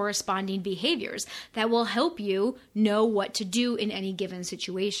have corresponding behaviors that will help you know what to do in any given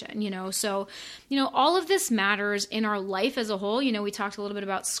situation, So, all of this matters in our life as a whole. We talked a little bit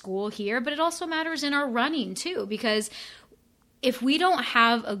about school here, but it also matters in our running too, because if we don't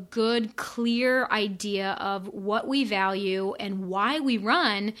have a good, clear idea of what we value and why we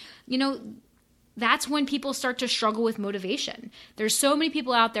run, that's when people start to struggle with motivation. There's so many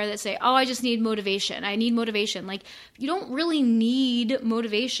people out there that say, oh, I just need motivation. I need motivation. Like, you don't really need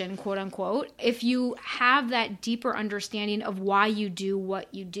motivation, quote unquote, if you have that deeper understanding of why you do what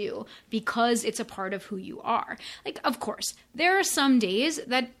you do, because it's a part of who you are. Like, of course, there are some days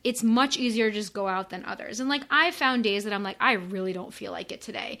that it's much easier to just go out than others. And like, I found days that I'm like, I really don't feel like it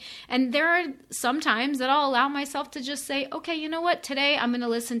today. And there are some times that I'll allow myself to just say, okay, you know what? Today I'm going to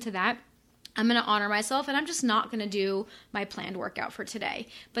listen to that. I'm going to honor myself and I'm just not going to do my planned workout for today.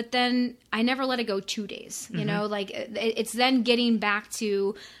 But then I never let it go 2 days, like it's then getting back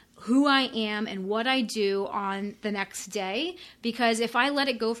to who I am and what I do on the next day. Because if I let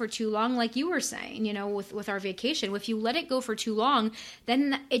it go for too long, like you were saying, with our vacation, if you let it go for too long,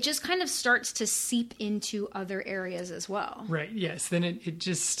 then it just kind of starts to seep into other areas as well. Right. Yes. Then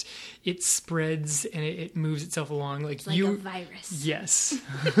it spreads and it moves itself along. Like a virus. Yes.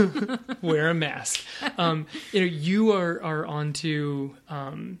 Wear a mask. You are onto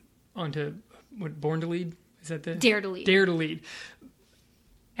what, Born to Lead? Is that the Dare to Lead? Dare to Lead.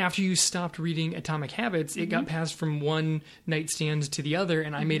 After you stopped reading Atomic Habits, it got passed from one nightstand to the other,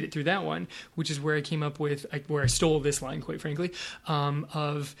 and I made it through that one, which is where I came up with, where I stole this line, quite frankly,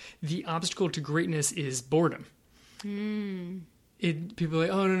 of the obstacle to greatness is boredom. People are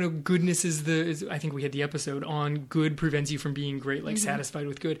like, oh, no, goodness is I think we had the episode on good prevents you from being great, like satisfied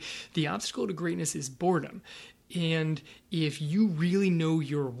with good. The obstacle to greatness is boredom. And if you really know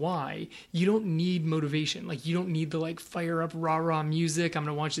your why, you don't need motivation. Like, you don't need the fire up rah-rah music. I'm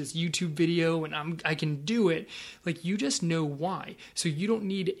going to watch this YouTube video and I can do it. Like, you just know why. So you don't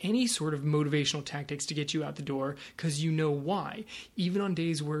need any sort of motivational tactics to get you out the door because you know why. Even on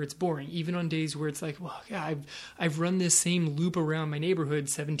days where it's boring, even on days where it's like, well, yeah, I've run this same loop around my neighborhood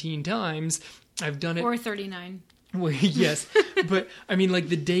 17 times. I've done it. Or 39. Well, yes, but I mean, like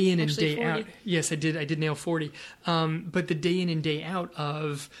the day in and day 40. out. Yes, I did nail 40. But the day in and day out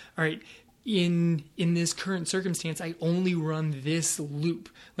of, all right, in this current circumstance, I only run this loop.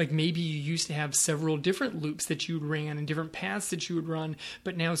 Like maybe you used to have several different loops that you ran and different paths that you would run,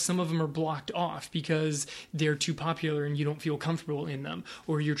 but now some of them are blocked off because they're too popular and you don't feel comfortable in them,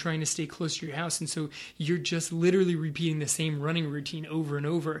 or you're trying to stay close to your house, and so you're just literally repeating the same running routine over and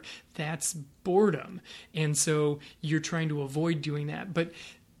over. That's boredom, and so you're trying to avoid doing that, but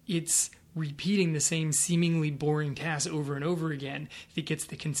it's repeating the same seemingly boring task over and over again that gets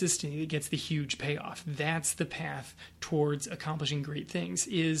the consistency, that gets the huge payoff. That's the path towards accomplishing great things,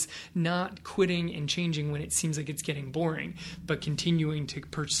 is not quitting and changing when it seems like it's getting boring, but continuing to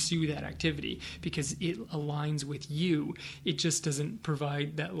pursue that activity because it aligns with you. It just doesn't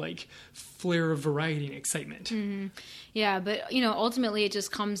provide that like flare of variety and excitement. Mm-hmm. Yeah, but ultimately it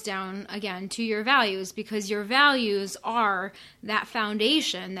just comes down again to your values, because your values are that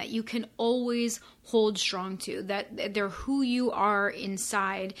foundation that you can always hold strong to, that they're who you are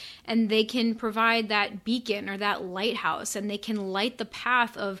inside, and they can provide that beacon or that lighthouse, and they can light the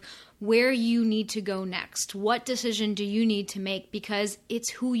path of where you need to go next. What decision do you need to make? Because it's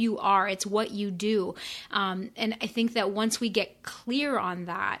who you are. It's what you do. And I think that once we get clear on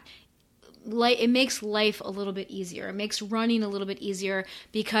that, it makes life a little bit easier. It makes running a little bit easier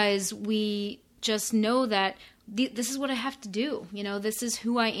because we just know that this is what I have to do. This is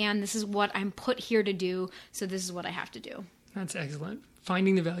who I am. This is what I'm put here to do. So this is what I have to do. That's excellent.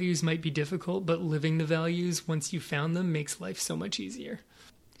 Finding the values might be difficult, but living the values once you found them makes life so much easier.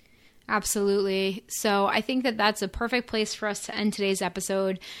 Absolutely. So I think that that's a perfect place for us to end today's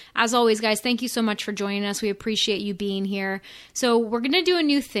episode. As always, guys, thank you so much for joining us. We appreciate you being here. So we're going to do a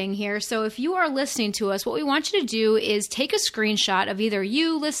new thing here. So if you are listening to us, what we want you to do is take a screenshot of either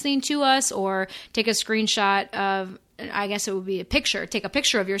you listening to us, or take a screenshot of, I guess it would be a picture. Take a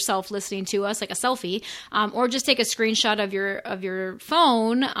picture of yourself listening to us, like a selfie, or just take a screenshot of your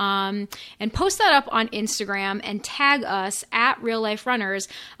phone and post that up on Instagram and tag us at Real Life Runners.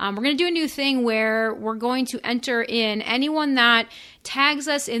 We're going to do a new thing where we're going to enter in anyone that tags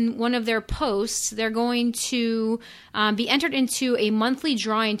us in one of their posts. They're going to be entered into a monthly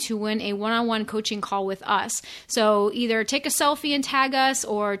drawing to win a one-on-one coaching call with us. So either take a selfie and tag us,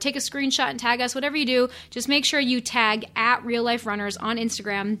 or take a screenshot and tag us. Whatever you do, just make sure you tag at Real Life Runners on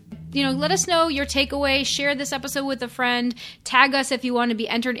Instagram. Let us know your takeaway. Share this episode with a friend. Tag us if you want to be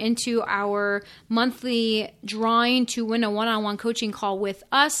entered into our monthly drawing to win a one-on-one coaching call with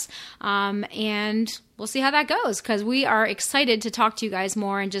us. And we'll see how that goes, because we are excited to talk to you guys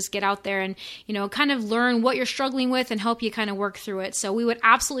more and just get out there and, kind of learn what you're struggling with and help you kind of work through it. So we would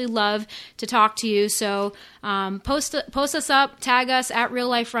absolutely love to talk to you. So post us up, tag us at Real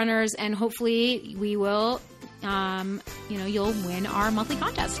Life Runners, and hopefully we will you'll win our monthly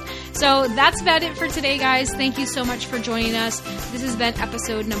contest. So that's about it for today, guys. Thank you so much for joining us. This has been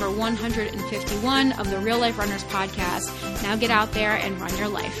episode number 151 of the Real Life Runners podcast. Now get out there and run your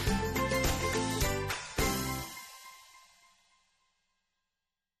life.